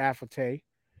Mandeep and Afate.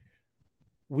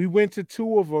 We went to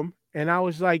two of them, and I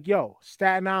was like, "Yo,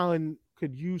 Staten Island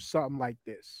could use something like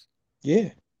this."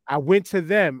 Yeah. I went to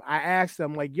them. I asked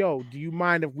them, like, "Yo, do you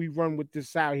mind if we run with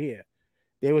this out here?"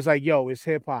 They was like, "Yo, it's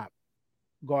hip hop.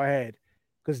 Go ahead,"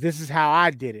 because this is how I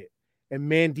did it. And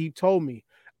Mandeep told me,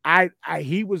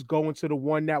 he was going to the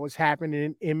one that was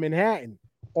happening in Manhattan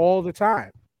all the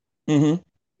time. Mm-hmm.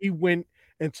 He went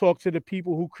and talked to the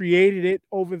people who created it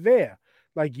over there.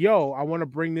 Like, yo, I want to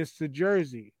bring this to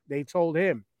Jersey. They told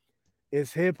him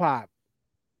it's hip hop.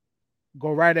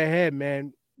 Go right ahead,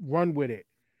 man. Run with it.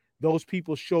 Those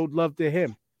people showed love to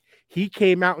him. He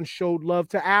came out and showed love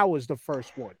to ours, the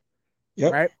first one,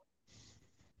 Yep. right?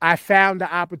 I found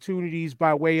the opportunities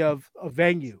by way of a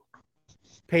venue,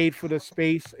 paid for the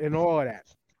space and all of that.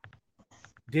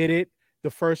 Did it. The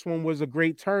first one was a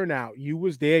great turnout. You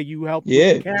was there. You helped with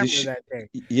the Yeah. camera that day,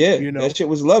 Yeah. you know. That shit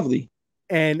was lovely.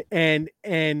 And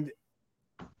then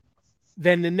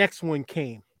the next one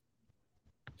came.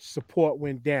 Support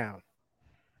went down.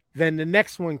 Then the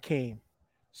next one came.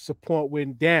 Support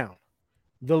went down.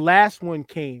 The last one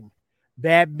came.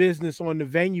 Bad business on the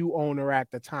venue owner at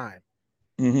the time.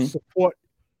 Mm-hmm.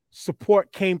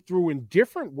 Support came through in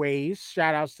different ways.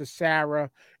 Shout outs to Sarah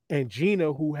and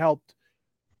Gina who helped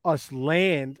us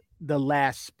land the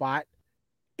last spot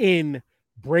in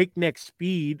breakneck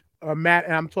speed. And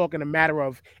I'm talking a matter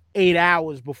of 8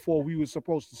 hours before we were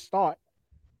supposed to start.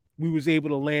 We was able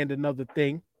to land another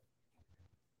thing.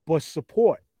 But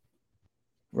support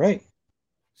Right.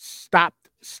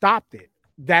 stopped it.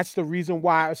 That's the reason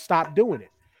why I stopped doing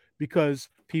it, because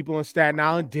people in Staten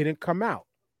Island didn't come out.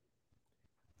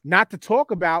 Not to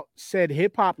talk about said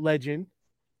hip hop legend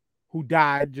who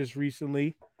died just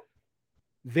recently.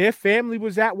 Their family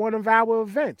was at one of our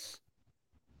events.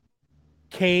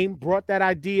 Came, brought that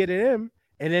idea to them,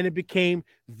 and then it became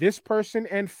this person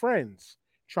and friends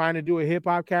trying to do a hip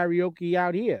hop karaoke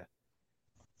out here.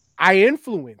 I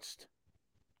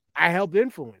helped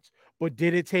influence, but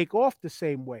did it take off the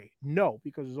same way? No,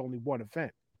 because there's only one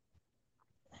event.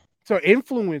 So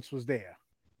influence was there.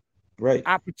 Right.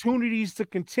 Opportunities to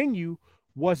continue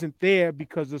wasn't there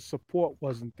because the support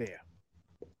wasn't there.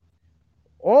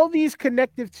 All these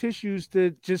connective tissues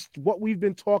to just what we've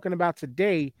been talking about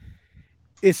today,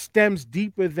 it stems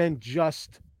deeper than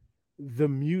just the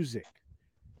music.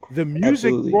 The music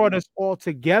Absolutely. brought us all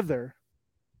together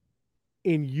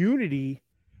in unity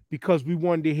because we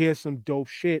wanted to hear some dope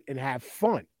shit and have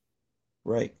fun.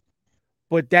 Right.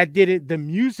 But the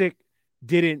music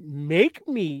didn't make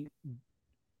me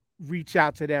reach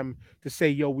out to them to say,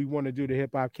 yo, we want to do the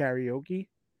hip hop karaoke.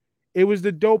 It was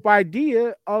the dope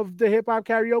idea of the hip hop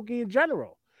karaoke in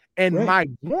general and Right. my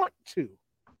want to.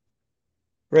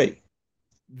 Right.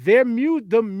 The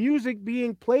music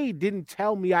being played didn't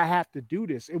tell me I have to do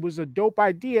this. It was a dope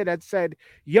idea that said,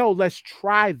 yo, let's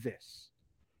try this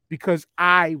because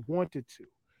I wanted to.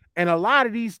 And a lot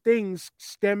of these things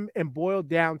stem and boil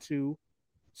down to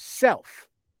self.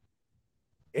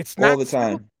 It's All not the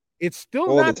time. it's still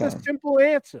All the not the time. simple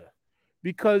answer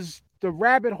because the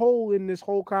rabbit hole in this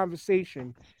whole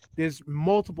conversation, there's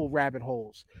multiple rabbit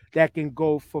holes that can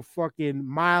go for fucking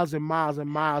miles and miles and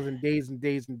miles and days and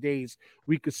days and days.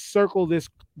 We could circle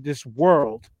this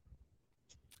world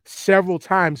several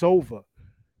times over.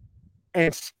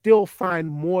 and still find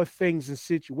more things and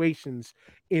situations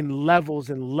in levels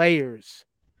and layers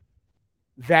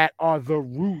that are the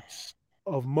roots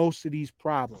of most of these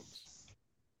problems.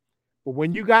 But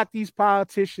when you got these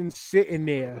politicians sitting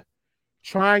there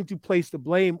trying to place the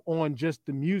blame on just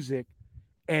the music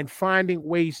and finding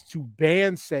ways to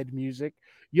ban said music,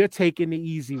 you're taking the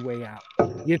easy way out.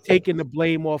 You're taking the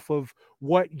blame off of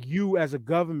what you as a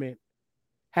government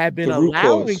have been The root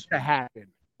allowing cause. to happen.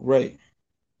 Right.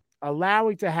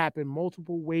 Allowing to happen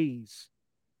multiple ways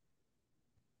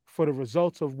for the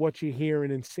results of what you're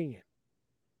hearing and seeing.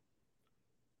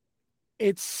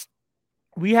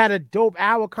 We had a dope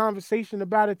hour conversation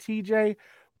about it, TJ,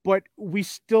 but we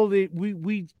still did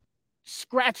we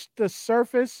scratched the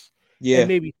surface and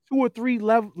maybe 2 or 3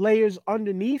 layers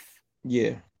underneath.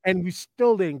 Yeah. And we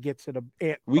still didn't get to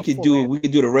we could do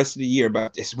the rest of the year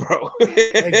about this, bro.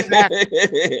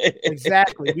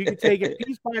 Exactly. We could take it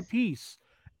piece by piece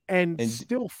and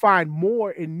still find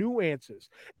more and new answers.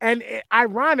 And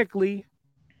ironically,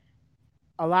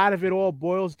 a lot of it all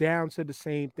boils down to the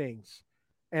same things.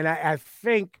 And I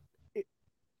think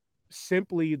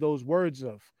simply those words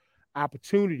of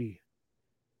opportunity,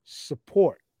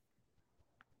 support,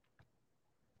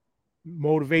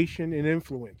 motivation, and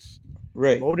influence.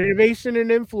 Right. Motivation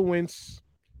and influence.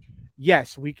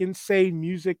 Yes, we can say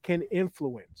music can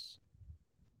influence.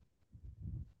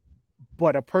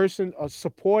 But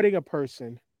supporting a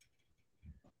person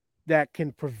that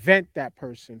can prevent that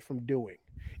person from doing.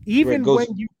 Even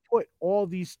when you put all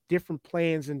these different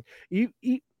plans and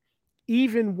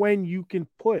even when you can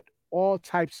put all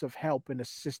types of help and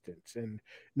assistance, and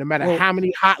no matter how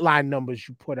many hotline numbers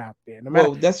you put out there,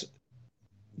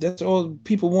 that's all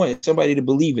people want, somebody to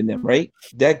believe in them, right?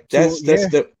 That's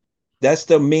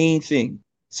the main thing.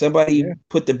 Somebody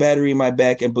put the battery in my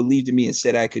back and believed in me and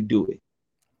said I could do it.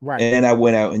 Right. And then I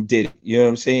went out and did it. You know what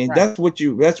I'm saying? Right.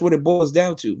 That's what it boils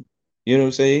down to. You know what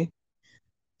I'm saying?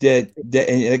 That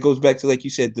and it goes back to, like you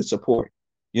said, the support.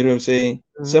 You know what I'm saying?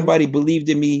 Mm-hmm. Somebody believed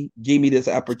in me, gave me this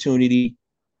opportunity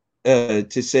to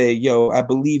say, yo, I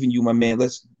believe in you, my man.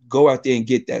 Let's go out there and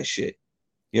get that shit.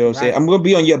 You know what I'm saying? I'm gonna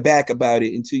be on your back about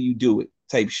it until you do it,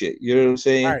 type shit. You know what I'm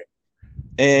saying? Right.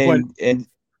 And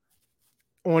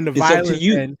on the violence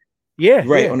end,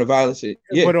 right, on the violence end.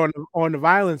 Yeah. But on the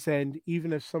violence end,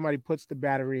 even if somebody puts the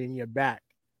battery in your back,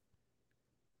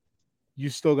 you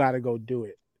still got to go do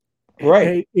it.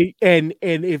 Right. And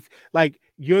if like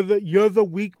you're the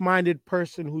weak-minded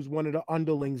person who's one of the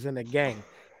underlings in a gang,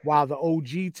 while the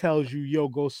OG tells you, yo,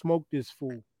 go smoke this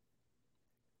fool.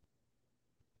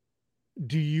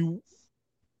 Do you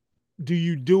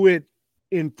do it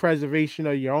in preservation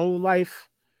of your own life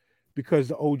because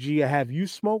the OG have you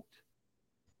smoked?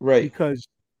 Right. Because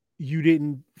you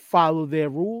didn't follow their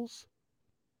rules?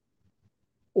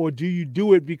 Or do you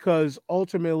do it because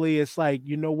ultimately it's like,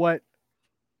 you know what?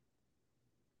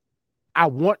 I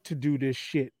want to do this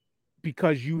shit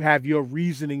because you have your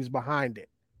reasonings behind it.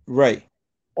 Right.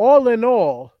 All in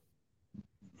all,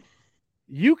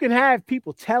 you can have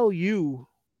people tell you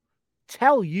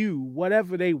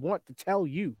whatever they want to tell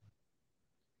you.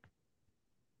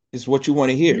 It's what you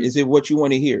want to hear. Is it what you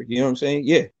want to hear? You know what I'm saying?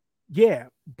 Yeah. Yeah,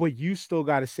 but you still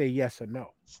got to say yes or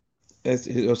no.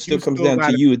 It still comes down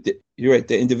to you. You're right,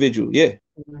 the individual. Yeah.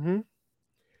 Mm-hmm.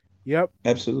 Yep.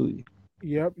 Absolutely.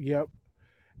 Yep.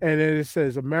 And then it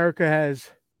says America has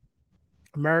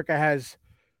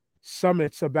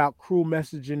summits about cruel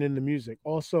messaging in the music.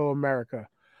 Also, America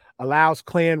allows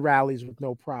Klan rallies with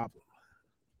no problem.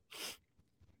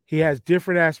 He has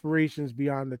different aspirations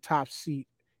beyond the top seat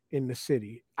in the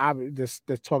city.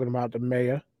 They're talking about the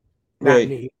mayor, not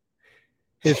me.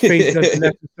 His face doesn't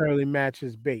necessarily match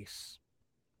his base.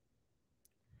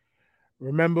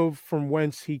 Remember from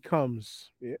whence he comes.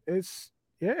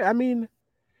 I mean,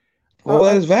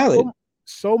 that is valid.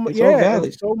 So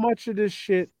much of this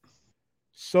shit,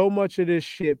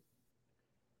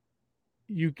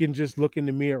 you can just look in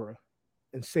the mirror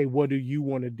and say, what do you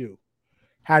want to do?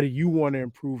 How do you want to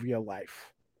improve your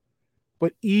life?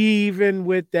 But even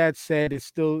with that said,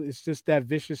 it's just that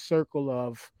vicious circle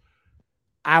of,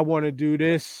 I want to do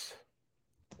this.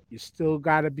 You still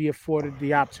got to be afforded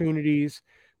the opportunities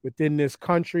within this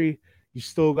country. You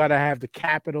still got to have the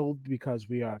capital because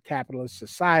we are a capitalist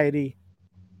society.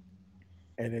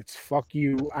 And it's fuck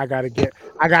you. I gotta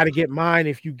get mine.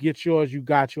 If you get yours, you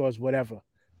got yours, whatever.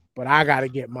 But I gotta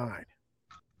get mine.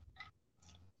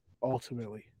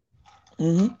 Ultimately.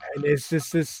 Mm-hmm. And it's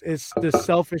just it's the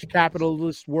selfish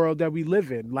capitalist world that we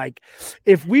live in. Like,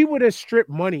 if we were to strip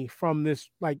money from this,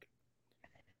 like,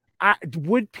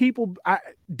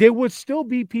 there would still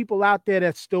be people out there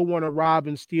that still want to rob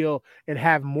and steal and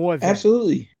have more than.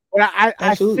 Absolutely. But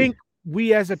I think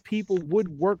we as a people would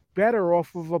work better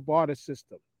off of a barter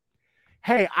system.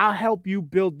 Hey, I'll help you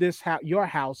build your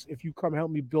house if you come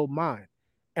help me build mine,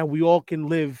 and we all can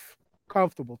live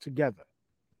comfortable together.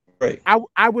 Right.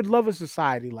 I would love a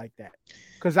society like that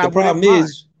because the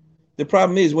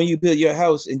problem is when you build your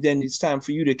house and then it's time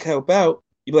for you to help out,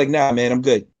 you're like, nah, man, I'm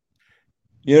good.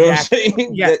 You know what I'm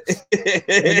saying? Yes.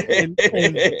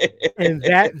 and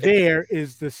that there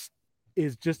is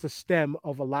just a stem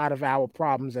of a lot of our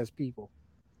problems as people.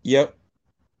 Yep.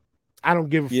 I don't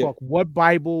give a fuck what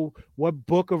Bible, what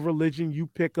book of religion you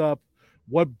pick up,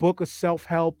 what book of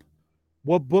self-help,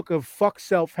 what book of fuck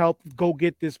self-help, go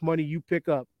get this money you pick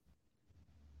up.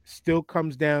 Still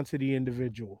comes down to the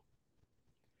individual.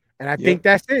 And I think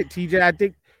that's it, TJ. I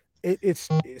think it's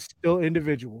still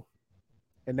individual.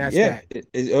 And that's that.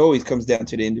 It always comes down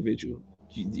to the individual.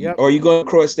 Are you going to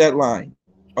cross that line?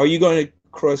 Are you going to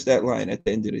cross that line at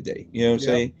the end of the day? You know what I'm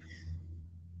saying?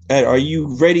 And are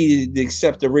you ready to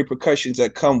accept the repercussions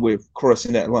that come with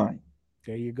crossing that line?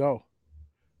 There you go.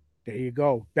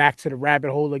 Back to the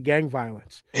rabbit hole of gang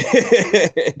violence.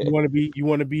 You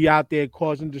want to be out there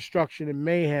causing destruction and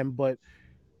mayhem, but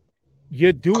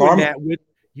you're doing that with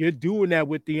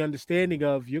the understanding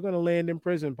of you're going to land in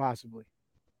prison possibly.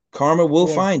 Karma will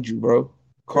find you, bro.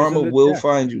 Karma will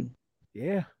find you.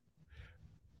 Yeah.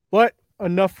 But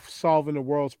enough solving the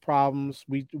world's problems.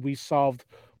 We solved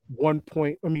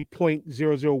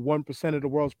 0.001% of the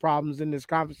world's problems in this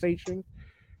conversation.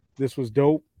 This was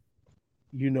dope.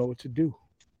 You know what to do.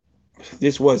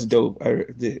 This was dope.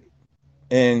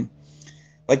 And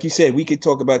like you said, we could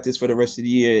talk about this for the rest of the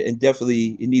year, and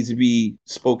definitely it needs to be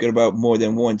spoken about more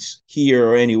than once here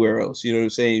or anywhere else. You know what I'm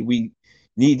saying? We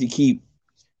need to keep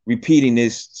repeating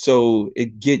this so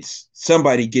it gets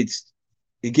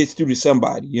through to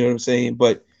somebody. You know what I'm saying?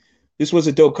 But this was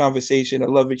a dope conversation. I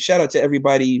love it. Shout out to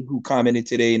everybody who commented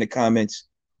today in the comments.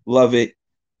 Love it.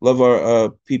 Love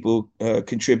our people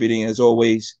contributing as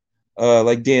always.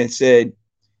 Like Dan said,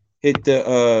 hit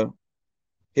the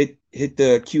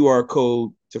QR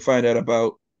code to find out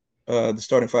about the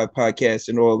Starting Five podcast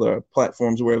and all the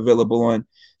platforms we're available on.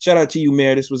 Shout out to you,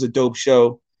 Mayor. This was a dope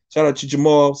show. Shout out to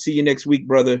Jamal. See you next week,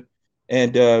 brother.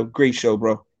 And great show,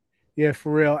 bro. Yeah,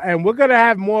 for real. And we're going to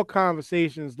have more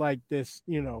conversations like this,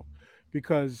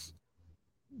 because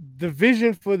the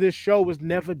vision for this show was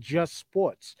never just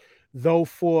sports. Though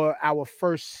for our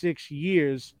first 6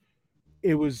 years,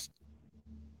 it was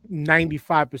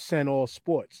 95% all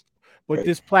sports. But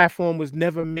this platform was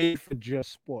never made for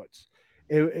just sports.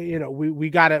 We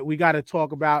gotta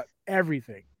talk about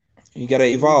everything. You gotta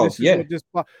evolve. This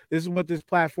is what this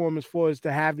platform is for, is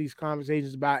to have these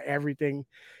conversations about everything.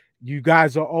 You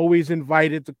guys are always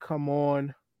invited to come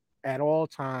on at all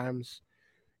times.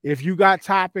 If you got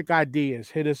topic ideas,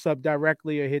 hit us up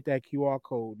directly or hit that QR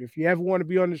code. If you ever want to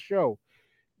be on the show,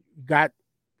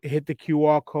 hit the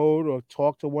QR code or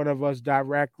talk to one of us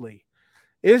directly.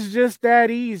 It's just that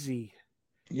easy.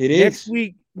 It is.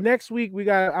 Next week we're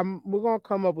gonna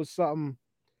come up with something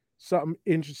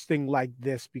interesting like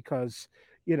this because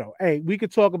hey, we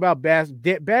could talk about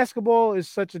basketball is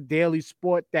such a daily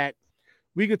sport that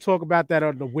we could talk about that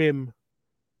on the whim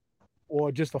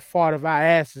or just a fart of our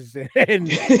asses and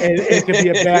it could be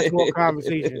a basketball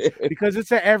conversation because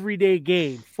it's an everyday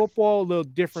game. Football a little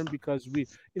different because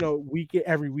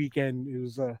every weekend it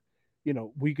was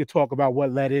we could talk about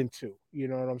what led into, you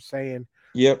know what I'm saying?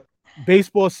 Yep.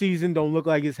 Baseball season don't look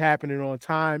like it's happening on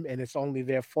time and it's only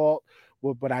their fault.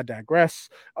 But I digress.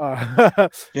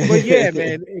 But yeah,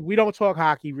 man, we don't talk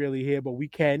hockey really here, but we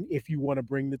can if you want to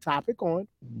bring the topic on.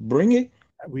 Bring it.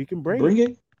 We can bring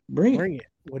it. Bring it.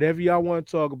 Whatever y'all want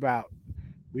to talk about.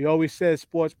 We always said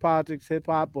sports, politics, hip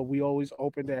hop, but we always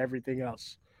open to everything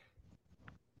else.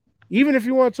 Even if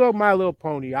you want to talk My Little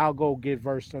Pony, I'll go get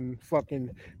versed on fucking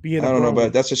being. I don't know about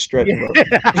it. That's a stretch, bro.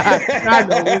 I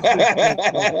know. It's a stretch,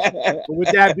 but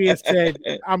with that being said,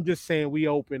 I'm just saying we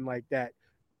open like that.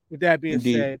 With that being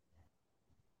said,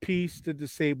 peace to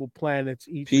disabled planets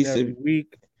each and every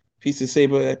week. Peace to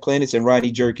disabled planets and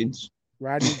Rodney Jerkins.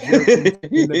 Rodney Jerkins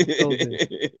in the building.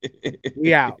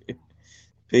 We out.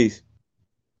 Peace.